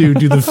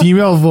do the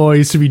female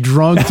voice, to be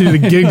drunk, to do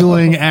the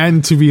giggling,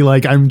 and to be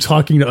like I'm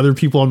talking to other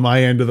people on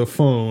my end of the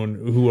phone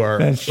who are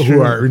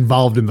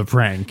involved in the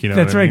prank. You know,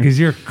 That's what I right, mean? because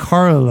you're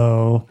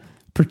Carlo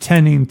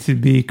pretending to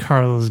be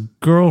Carlo's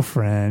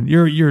girlfriend.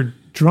 You're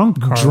drunk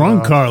Carlo.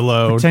 Drunk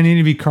Carlo. Pretending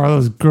to be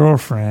Carlo's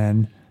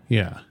girlfriend.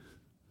 Yeah.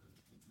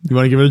 You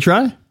want to give it a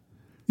try?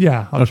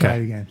 Yeah, I'll Okay. try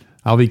it again.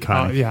 I'll be Oh,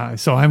 Connie. yeah,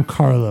 so I'm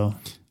Carlo.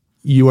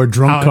 You are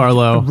drunk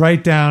Carlo.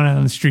 Right down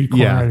on the street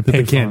corner. Yeah, at a at the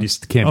payphone.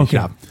 candy Okay.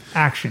 shop.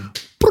 Action.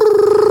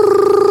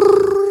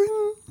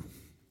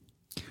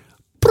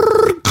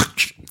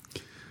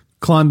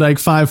 Klondike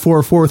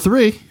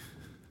 5443.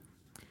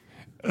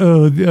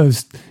 Oh,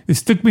 it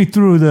stuck me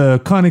through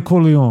the Connie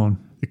Corleone.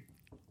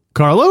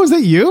 Carlo, is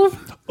that you?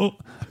 Oh,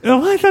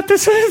 I thought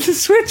this was the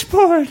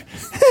switchboard.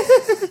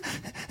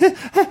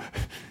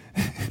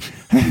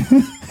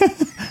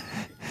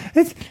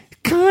 It's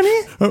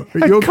Connie?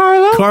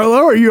 Carlo? Carlo,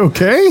 are you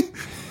okay?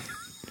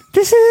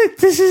 This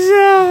is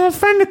a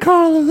friend of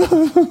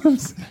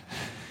Carlo's.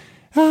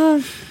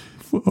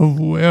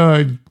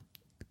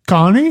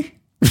 Connie?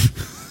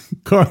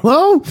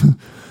 Carlo?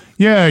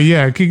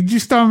 Yeah. Could you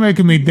start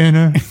making me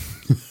dinner?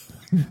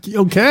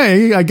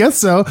 Okay, I guess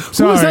so.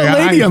 Who was that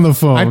lady on the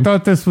phone? I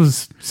thought this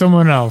was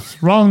someone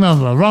else. Wrong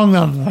number. I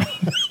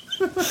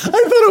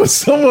thought it was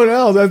someone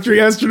else after he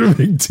asked her to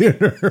make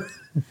dinner.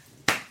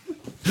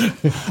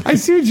 I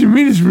see what you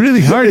mean. It's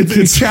really hard to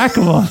keep track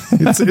of all.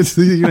 It's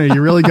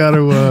you really got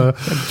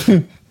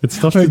to. It's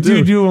tough to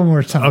do. Do it one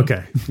more time.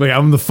 Okay, wait.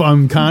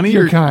 I'm Connie.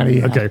 You're Connie.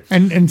 Yeah. Okay,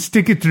 and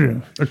stick it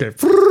through. okay.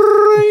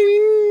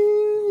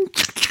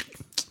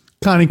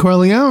 Connie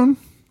Corleone.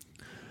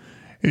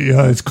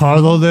 Yeah, is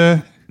Carlo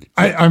there?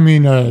 I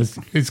mean,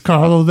 is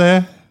Carlo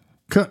there?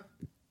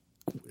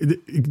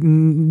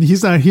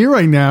 He's not here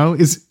right now.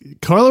 Is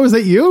Carlo? Is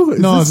that you?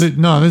 No, this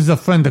is a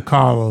friend of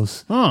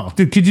Carlo's. Oh,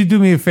 Dude, could you do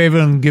me a favor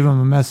and give him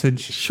a message?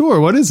 sure.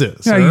 What is it,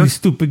 Yeah, sir? you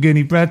stupid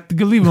guinea brat.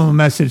 Leave him a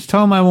message.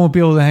 Tell him I won't be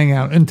able to hang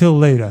out until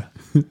later.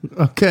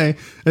 Okay.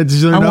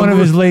 Is there I'm one of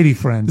number- his lady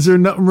Is friends. there a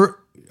number?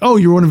 Oh,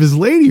 you're one of his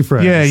lady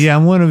friends. Yeah,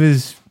 I'm one of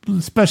his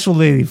special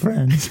lady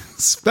friends.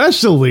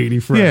 Special lady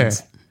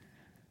friends.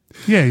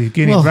 Yeah, you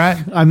guinea Well, brat.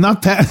 I'm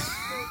not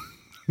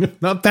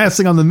not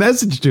passing on the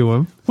message to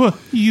him. Well,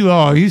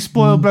 you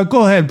spoiled brat.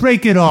 Go ahead,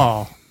 break it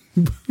all.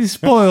 You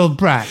spoiled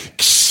brat.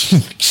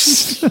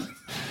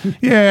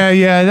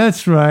 Yeah,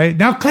 that's right.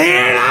 Now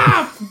clear it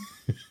up.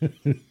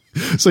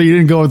 So you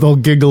didn't go with the whole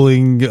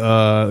giggling lady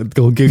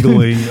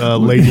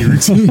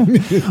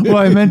routine. Well,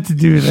 I meant to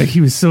do it like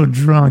he was so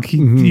drunk he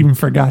even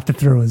forgot to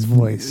throw his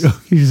voice.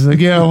 He's just like,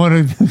 yeah, I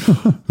want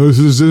to. This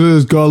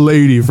is called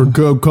lady for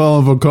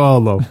calling for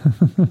Carlo.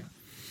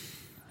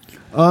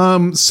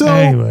 So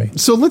Anyway.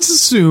 so let's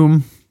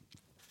assume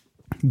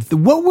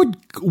what would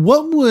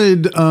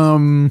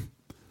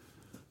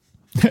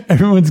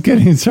Everyone's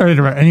getting started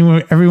about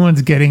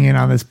everyone's getting in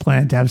on this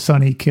plan to have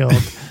Sonny killed.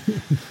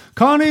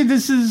 Connie,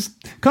 this is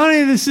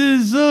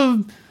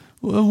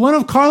one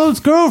of Carlo's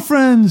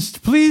girlfriends.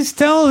 Please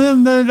tell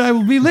him that I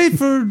will be late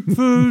for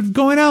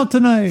going out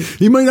tonight.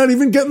 he might not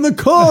even get in the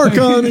car,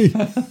 Connie.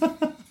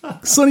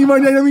 Sonny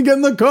might not even get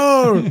in the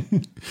car.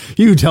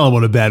 He would tell him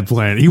what a bad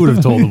plan. He would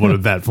have told him what a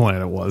bad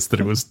plan it was. That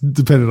it was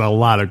dependent on a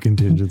lot of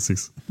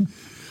contingencies.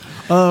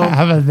 How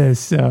about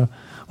this? Why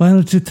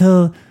don't you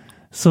tell?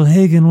 So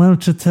Hagen, why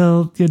don't you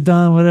tell your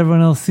Don what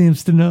everyone else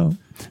seems to know?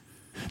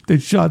 They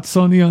shot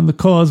Sonny on the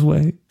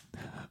causeway,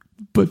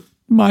 but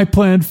my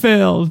plan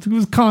failed. It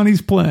was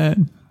Connie's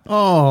plan.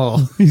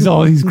 Oh,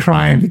 He's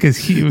crying because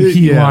he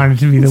wanted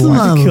to be the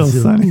one to kill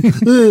Sonny.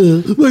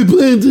 my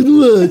plan didn't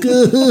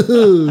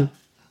work.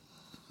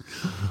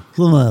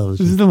 This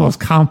is the most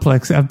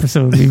complex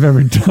episode we've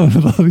ever done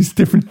with all these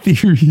different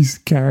theories,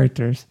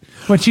 characters.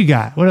 What you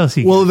got? What else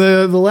you got? Well,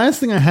 the last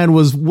thing I had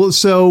was,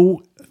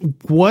 so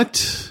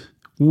what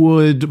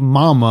would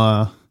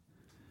Mama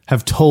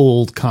have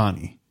told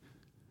Connie?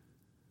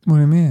 What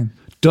do you mean?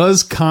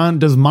 Does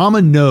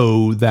Mama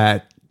know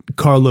that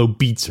Carlo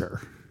beats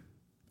her?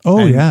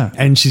 Oh, yeah.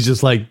 And she's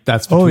just like,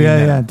 that's Oh, between yeah,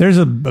 them. yeah. There's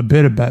a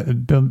bit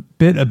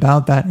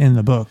about that in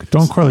the book.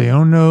 Don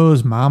Corleone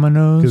knows. Mama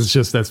knows. Because it's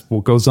just, that's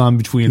what goes on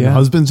between the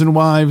husbands and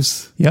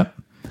wives. Yep.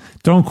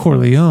 Don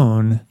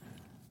Corleone,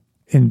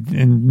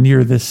 in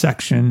near this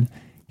section,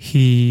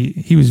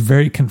 he was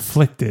very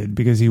conflicted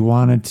because he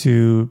wanted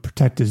to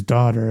protect his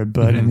daughter,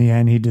 but in the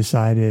end he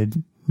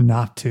decided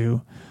not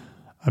to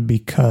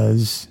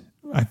because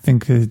I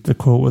think the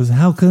quote was,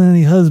 "How can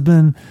any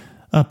husband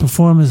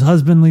perform his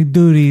husbandly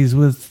duties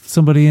with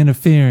somebody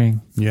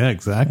interfering?" Yeah,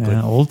 exactly.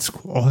 Old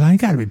school. Oh, I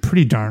got to be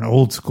pretty darn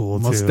old school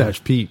too.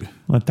 Mustache Pete.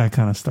 Let that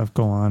kind of stuff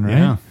go on, right?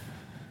 Yeah.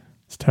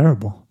 It's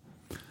terrible.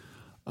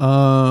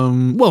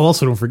 Well,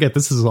 also don't forget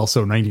this is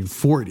also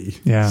 1940.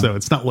 Yeah. So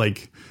it's not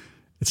like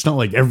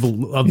every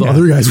of the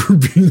other guys were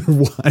beating their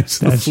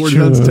wives in the That's 40s.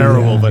 true, That's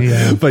terrible.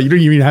 yeah. But you don't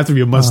even have to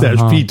be a mustache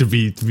Pete to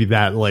be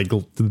that like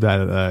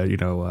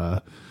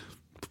that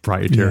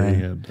proprietary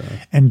Yeah.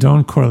 And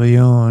Don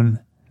Corleone,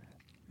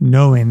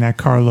 knowing that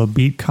Carlo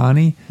beat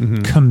Connie,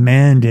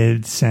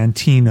 commanded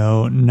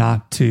Santino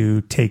not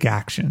to take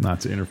action.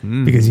 not to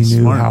interfere Because he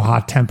knew smart. how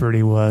hot-tempered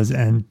he was,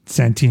 and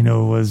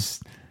Santino was...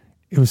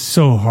 It was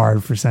so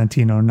hard for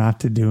Santino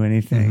not to do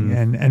anything.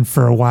 And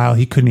for a while,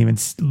 he couldn't even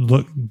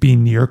be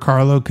near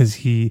Carlo because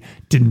he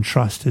didn't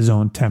trust his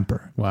own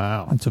temper.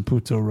 Wow. That's what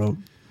Puzo wrote.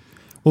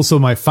 Well, so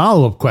my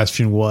follow-up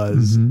question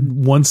was,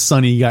 once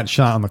Sonny got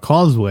shot on the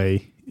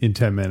causeway in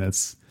 10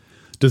 minutes,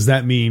 does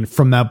that mean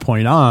from that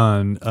point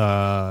on,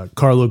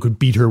 Carlo could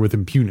beat her with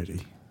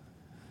impunity?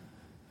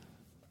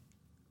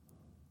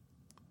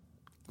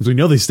 Because we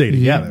know they stay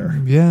together.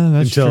 Yeah,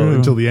 that's true.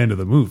 Until the end of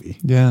the movie.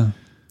 Yeah.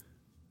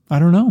 I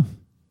don't know.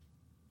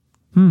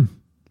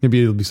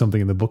 Maybe it'll be something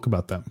in the book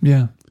about them.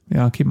 Yeah.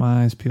 Yeah, I'll keep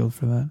my eyes peeled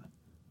for that.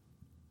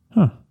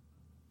 Huh.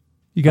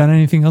 You got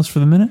anything else for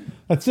the minute?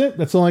 That's it.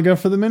 That's all I got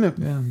for the minute.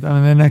 Yeah. I mean,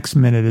 the next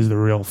minute is the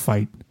real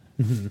fight.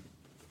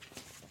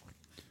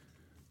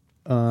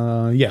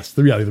 Yes,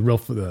 the real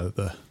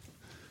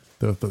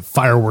the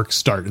fireworks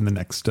start in the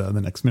next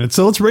minute.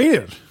 So let's rate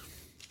it.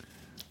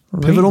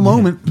 Pivotal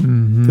moment.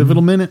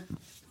 Pivotal minute.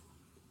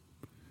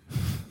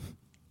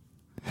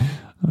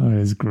 Oh, it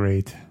is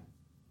great.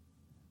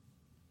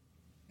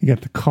 You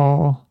got the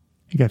call.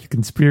 You got the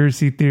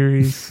conspiracy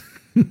theories.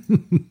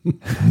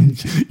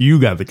 You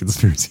got the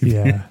conspiracy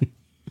theory. Yeah.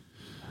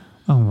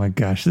 Oh my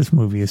gosh, this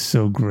movie is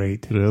so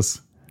great. It is.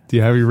 Do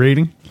you have your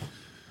rating?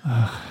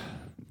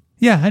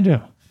 Yeah, I do.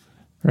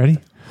 Ready?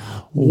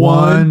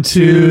 1,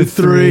 2,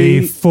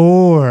 3,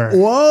 4.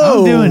 Whoa.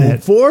 I'm doing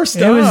it. 4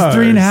 stars. It was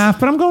 3.5,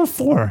 but I'm going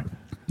 4.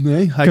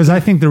 Because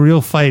I think the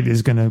real fight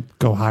is going to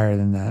go higher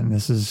than that. And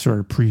this is sort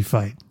of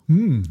pre-fight.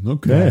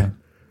 Okay.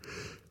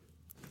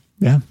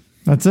 Yeah.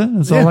 That's it.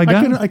 That's all I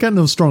got. I got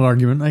no strong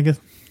argument. I guess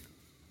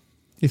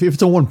if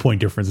it's a 1 point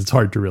difference, it's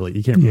hard to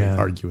you can't really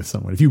argue with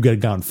someone. If you get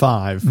gone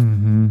 5.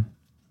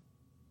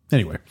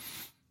 Anyway.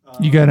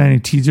 You got any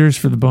teasers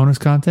for the bonus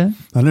content?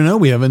 I don't know.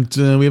 We haven't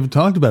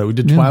talked about it. We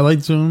did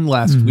Twilight Zone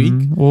last week.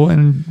 Well,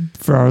 and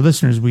for our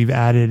listeners, we've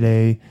added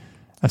a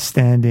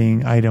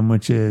standing item,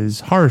 which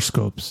is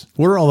horoscopes.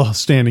 What are all the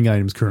standing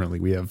items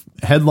currently? We have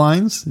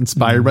headlines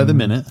inspired by the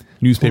minute,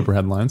 newspaper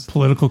headlines,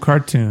 Political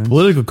cartoons.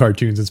 political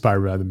cartoons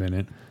inspired by the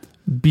minute,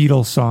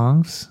 Beatles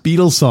songs.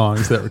 Beatles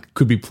songs that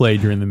could be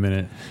played during the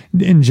minute,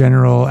 In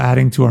general,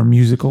 adding to our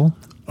musical.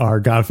 our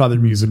Godfather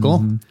musical,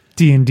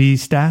 D&D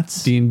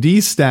stats. D&D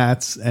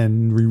stats,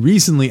 and we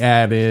recently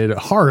added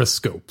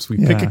horoscopes. We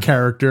pick Yeah. a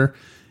character,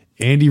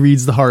 Andy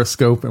reads the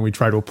horoscope, and we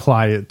try to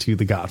apply it to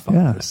the Godfather.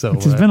 Yeah, So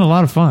which has been a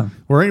lot of fun.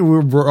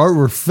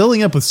 we're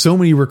filling up with so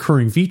many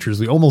recurring features.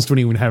 We almost don't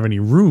even have any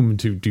room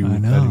to do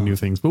any new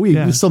things, but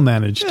we still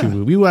manage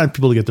to. We want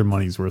people to get their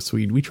money's worth. So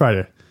we try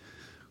to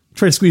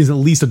squeeze at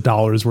least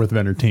 $1 worth of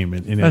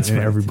entertainment in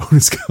every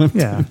bonus content.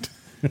 Yeah.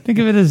 Think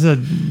of it as a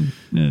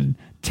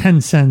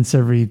 10 cents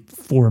every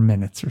 4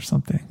 minutes or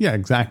something. Yeah,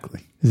 exactly.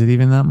 Is it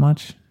even that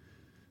much?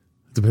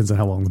 Depends on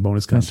how long the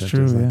bonus content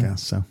true, is, I yeah.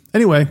 guess. So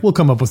anyway, we'll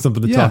come up with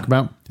something to Yeah. talk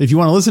about. If you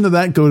want to listen to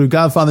that, go to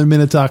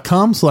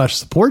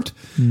godfatherminute.com/support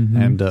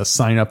and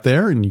sign up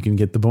there, and you can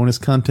get the bonus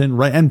content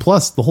right. And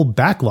plus the whole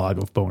backlog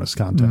of bonus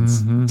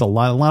contents. It's a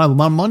lot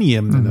of money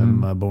in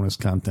them bonus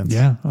contents.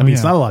 Yeah. I mean,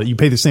 it's not a lot. You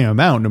pay the same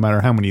amount no matter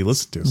how many you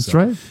listen to. That's so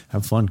right.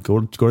 Have fun. Go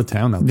to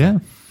town out there. Yeah.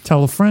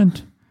 Tell a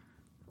friend.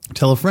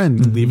 Tell a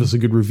friend. Leave us a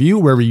good review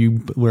wherever you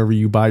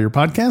buy your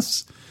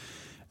podcasts.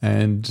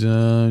 And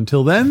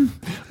until then,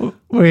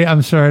 Wait,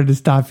 I'm sorry to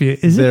stop you.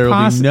 Is it there'll be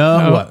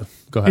possible? what?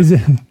 Go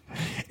ahead.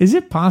 Is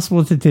it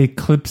possible to take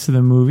clips of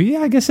the movie? Yeah,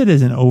 I guess it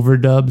is, and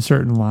overdub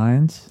certain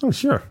lines. Oh,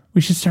 sure. We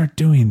should start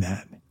doing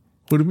that.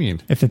 What do you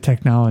mean? If the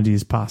technology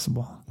is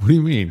possible. What do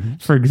you mean?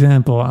 For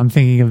example, I'm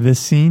thinking of this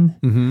scene,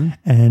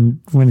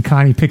 and when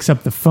Connie picks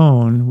up the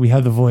phone, we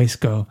have the voice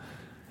go,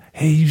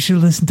 "Hey, you should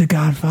listen to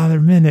Godfather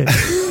Minute."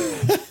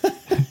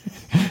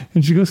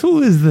 And she goes,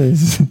 "Who is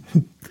this?"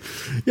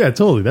 Yeah,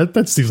 totally.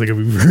 That seems like it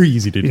would be very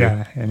easy to do.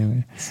 Yeah,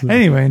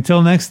 anyway,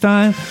 until next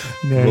time,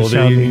 there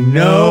shall be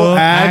no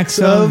acts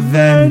of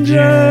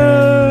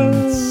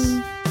vengeance.